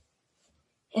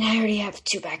 And I already have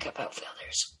 2 backup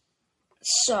outfielders.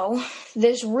 So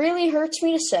this really hurts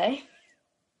me to say.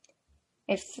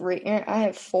 I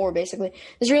have 4 basically.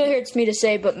 This really hurts me to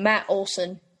say, but Matt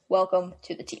Olsen, welcome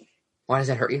to the team. Why does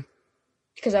that hurt you?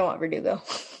 Because I want Verdugo.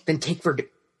 Then take Verdugo.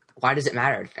 Why does it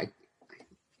matter?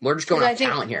 We're just going off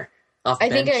talent here.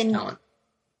 Talent.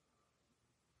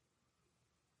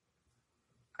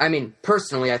 I mean,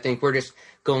 personally, I think we're just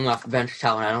going off bench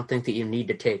talent. I don't think that you need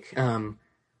to take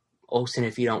Olsen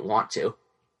if you don't want to.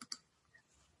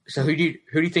 So who do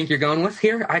you think you're going with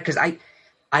here? Because I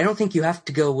don't think you have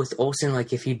to go with Olsen.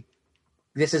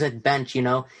 This is a bench, you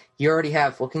already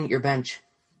have, looking at your bench.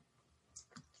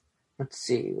 Let's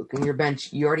see, looking at your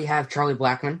bench, you already have Charlie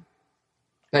Blackmon.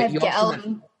 But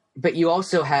you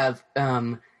also have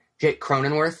Jake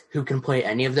Cronenworth, who can play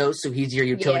any of those, so he's your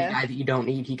utility guy that you don't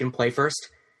need. He can play first.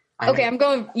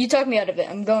 You talked me out of it.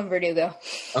 I'm going Verdugo.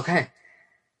 Okay.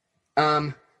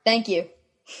 Thank you.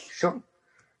 Sure.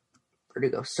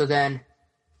 Verdugo. So then,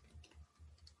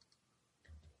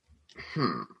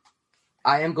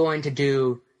 I am going to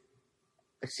do,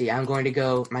 I'm going to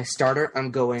go, my starter,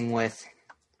 I'm going with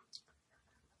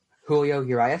Julio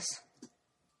Urias.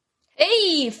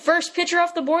 Hey, first pitcher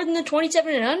off the board in the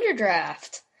 27 and under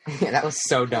draft. Yeah, that was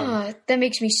so dumb. That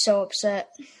makes me so upset.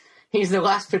 He's the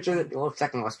last pitcher,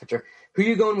 second last pitcher. Who are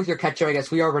you going with your catcher? I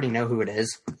guess we already know who it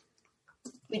is.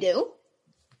 We do?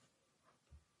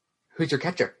 Who's your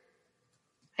catcher?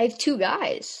 I have two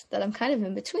guys that I'm kind of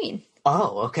in between.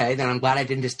 Oh, okay. Then I'm glad I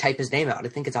didn't just type his name out. I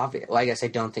think it's obvious. Well, I guess I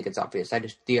don't think it's obvious.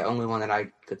 The only one that I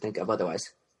could think of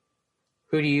otherwise.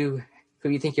 Who do you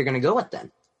think you're going to go with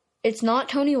then? It's not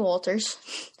Tony Walters.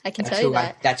 I can tell you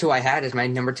that. That's who I had as my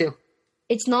number 2.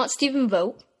 It's not Stephen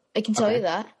Vogt. I can tell you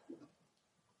that.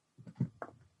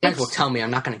 Might as well tell me. I'm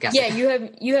not going to guess. Yeah,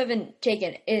 you haven't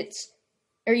taken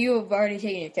or you have already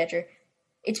taken your catcher.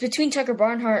 It's between Tucker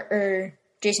Barnhart or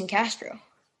Jason Castro.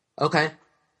 Okay.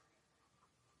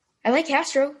 I like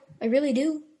Castro. I really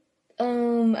do.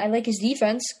 I like his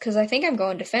defense because I think I'm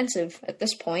going defensive at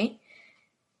this point.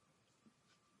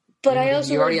 But I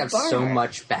also you already like have so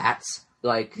much bats.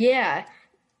 Yeah.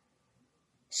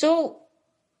 So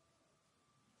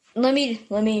let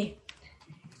me.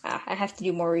 I have to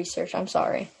do more research. I'm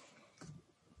sorry.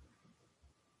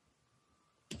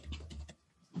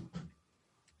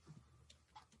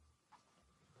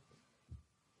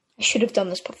 I should have done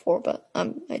this before, but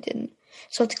I didn't.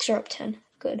 Celtics are up 10.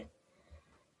 Good.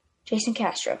 Jason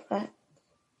Castro.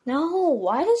 No,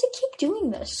 why does it keep doing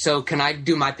this? So can I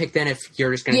do my pick then if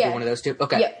you're just going to do one of those two?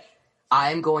 Okay. Yeah.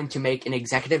 I'm going to make an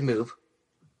executive move.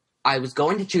 I was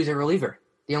going to choose a reliever.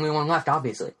 The only one left,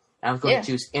 obviously. I was going to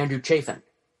choose Andrew Chafin.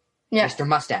 Yeah. Mr.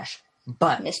 Mustache.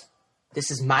 But this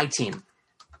is my team.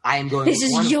 I am going This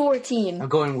is your team. I'm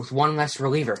going with one less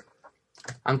reliever.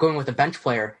 I'm going with a bench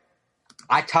player.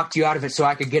 I talked you out of it so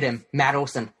I could get him. Matt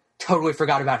Olson. Totally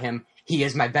forgot about him. He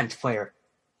is my bench player.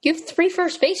 You have 3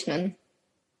 first basemen.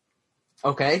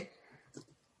 Okay.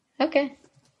 Yeah,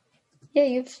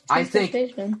 you have 3 first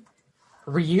basemen.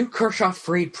 Ryu, Kershaw,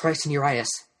 Fried, Price, and Urias.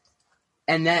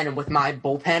 And then with my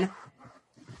bullpen,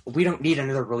 we don't need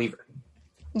another reliever.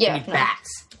 Yeah. We need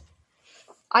bats.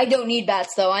 I don't need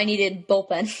bats, though. I needed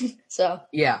bullpen. So.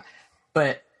 Yeah,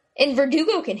 but... And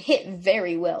Verdugo can hit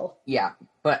very well. Yeah,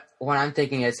 but what I'm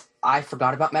thinking is, I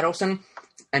forgot about Matt Olson,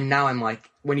 and now I'm like,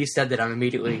 when you said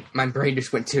that, my brain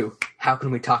just went to, how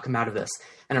can we talk him out of this?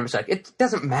 And I'm just like, it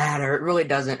doesn't matter, it really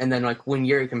doesn't. And then, when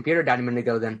your computer died a minute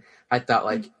ago, then I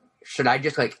thought, should I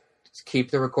just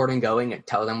keep the recording going and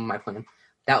tell them my plan?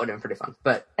 That would have been pretty fun.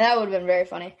 But that would have been very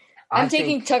funny. I'm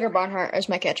taking Tucker Barnhart as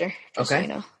my catcher, just so you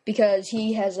know, because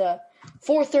he has a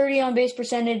 .430 on base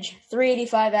percentage,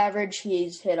 .385 average.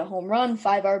 He's hit a home run,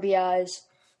 5 RBIs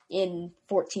in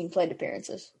 14 plate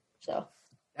appearances. So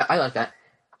I like that.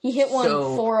 He hit one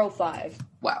 .405.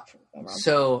 Wow.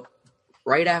 So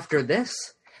right after this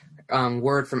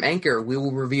word from Anchor, we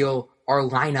will reveal our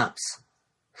lineups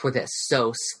for this.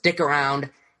 So stick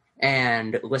around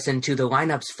and listen to the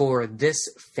lineups for this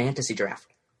fantasy draft.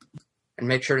 And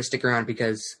make sure to stick around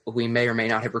because we may or may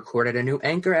not have recorded a new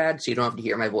Anchor ad, so you don't have to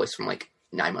hear my voice from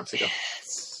 9 months ago.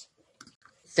 Yes.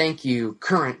 Thank you,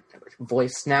 current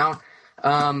voice now.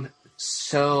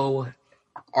 So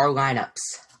our lineups.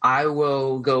 I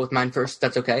will go with mine first.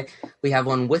 That's okay. We have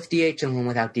one with DH and one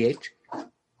without DH.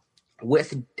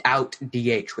 Without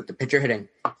DH, with the pitcher hitting,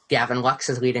 Gavin Lux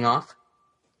is leading off,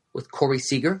 with Corey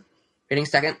Seager hitting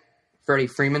second, Freddie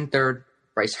Freeman third,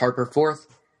 Bryce Harper fourth,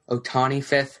 Ohtani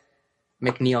fifth,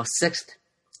 McNeil sixth,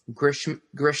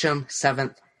 Grisham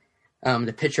seventh,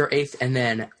 the pitcher eighth, and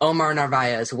then Omar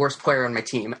Narvaez, worst player on my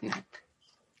team, at ninth.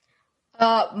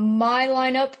 My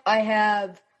lineup, I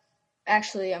have...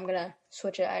 Actually, I'm going to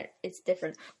switch it. It's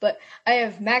different. But I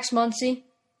have Max Muncy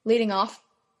leading off.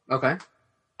 Okay.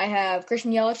 I have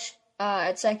Christian Yelich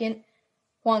at second.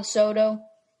 Juan Soto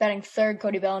batting third.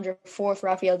 Cody Bellinger fourth.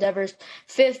 Rafael Devers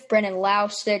fifth. Brennan Lau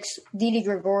sixth. Didi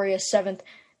Gregorius seventh.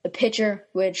 The pitcher,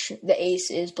 which the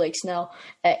ace is Blake Snell,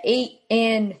 at 8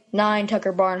 and 9.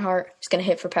 Tucker Barnhart is going to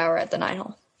hit for power at the 9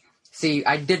 hole. See,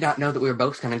 I did not know that we were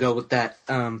both going to go with that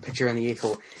pitcher in the 8th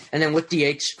hole. And then with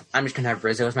DH, I'm just going to have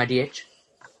Rizzo as my DH.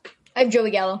 I have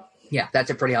Joey Gallo. Yeah, that's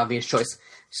a pretty obvious choice.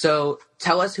 So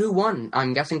tell us who won.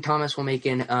 I'm guessing Thomas will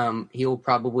he will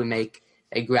probably make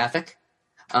a graphic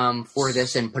for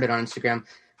this and put it on Instagram.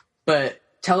 But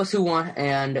tell us who won,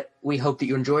 and we hope that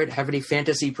you enjoyed. Have any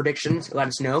fantasy predictions? Let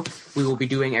us know. We will be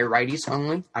doing a righties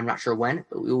only. I'm not sure when,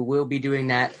 but we will be doing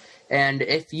that. And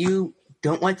if you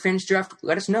don't like fantasy draft,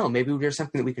 let us know. Maybe there's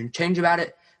something that we can change about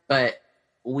it. But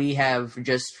we have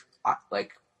just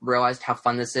realized how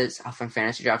fun this is, how fun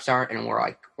fantasy drafts are, and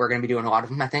we're going to be doing a lot of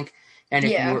them, I think. And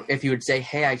if you would say,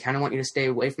 hey, I kind of want you to stay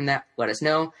away from that, let us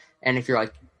know. And if you're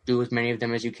do as many of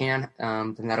them as you can,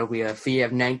 then that'll be a fee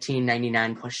of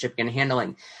 $19.99 plus shipping and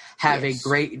handling. Have a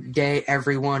great day,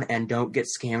 everyone, and don't get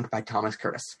scammed by Thomas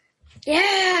Curtis.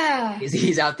 Yeah,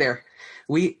 he's out there.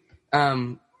 We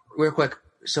real quick.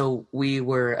 So we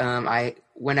were. I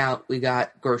went out. We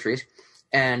got groceries,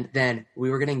 and then we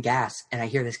were getting gas. And I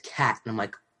hear this cat, and I'm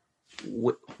like,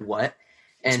 "What?"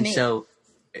 And so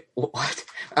what?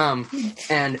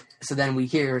 And so then we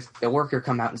hear the worker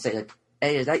come out and say, like,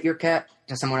 hey, is that your cat?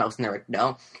 To someone else. And they're like,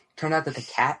 no. Turned out that the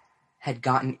cat had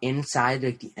gotten inside,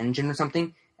 like, the engine or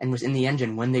something and was in the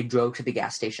engine when they drove to the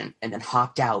gas station and then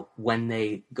hopped out when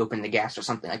they opened the gas or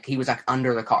something. Like, he was, like,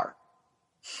 under the car.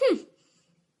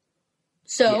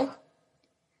 So, Yeah.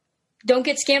 Don't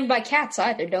get scammed by cats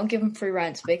either. Don't give them free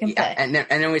rides. Make them pay. And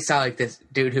then we saw, like, this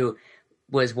dude who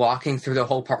was walking through the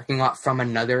whole parking lot from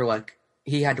another, like,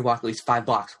 he had to walk at least 5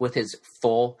 blocks with his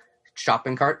full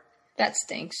shopping cart. That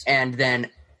stinks. And then,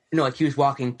 like, he was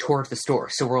walking towards the store.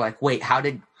 So we're like, wait,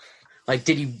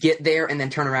 did you get there and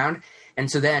then turn around? And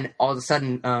so then, all of a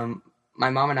sudden, my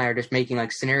mom and I are just making,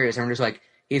 like, scenarios. And we're just like,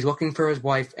 he's looking for his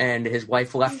wife, and his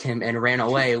wife left him and ran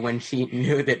away when she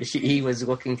knew that he was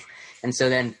looking. And so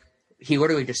then he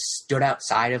literally just stood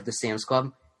outside of the Sam's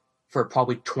Club for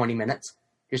probably 20 minutes,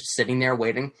 just sitting there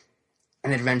waiting.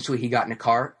 And then eventually he got in a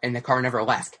car, and the car never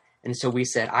left. And so we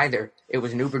said either it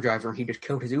was an Uber driver and he just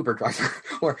killed his Uber driver,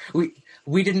 or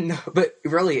we didn't know. But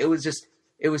really, it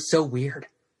was so weird.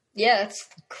 Yeah, that's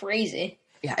crazy.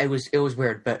 Yeah, it was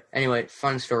weird. But anyway,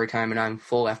 fun story time, and I'm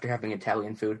full after having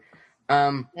Italian food.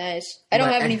 Nice. I don't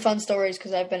have any fun stories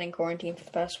because I've been in quarantine for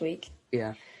the past week.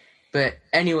 Yeah. But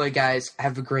anyway, guys,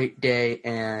 have a great day,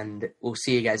 and we'll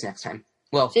see you guys next time.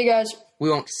 Well, see you guys. We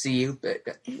won't see you, but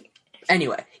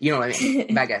anyway, you know what I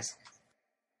mean. Bye, guys.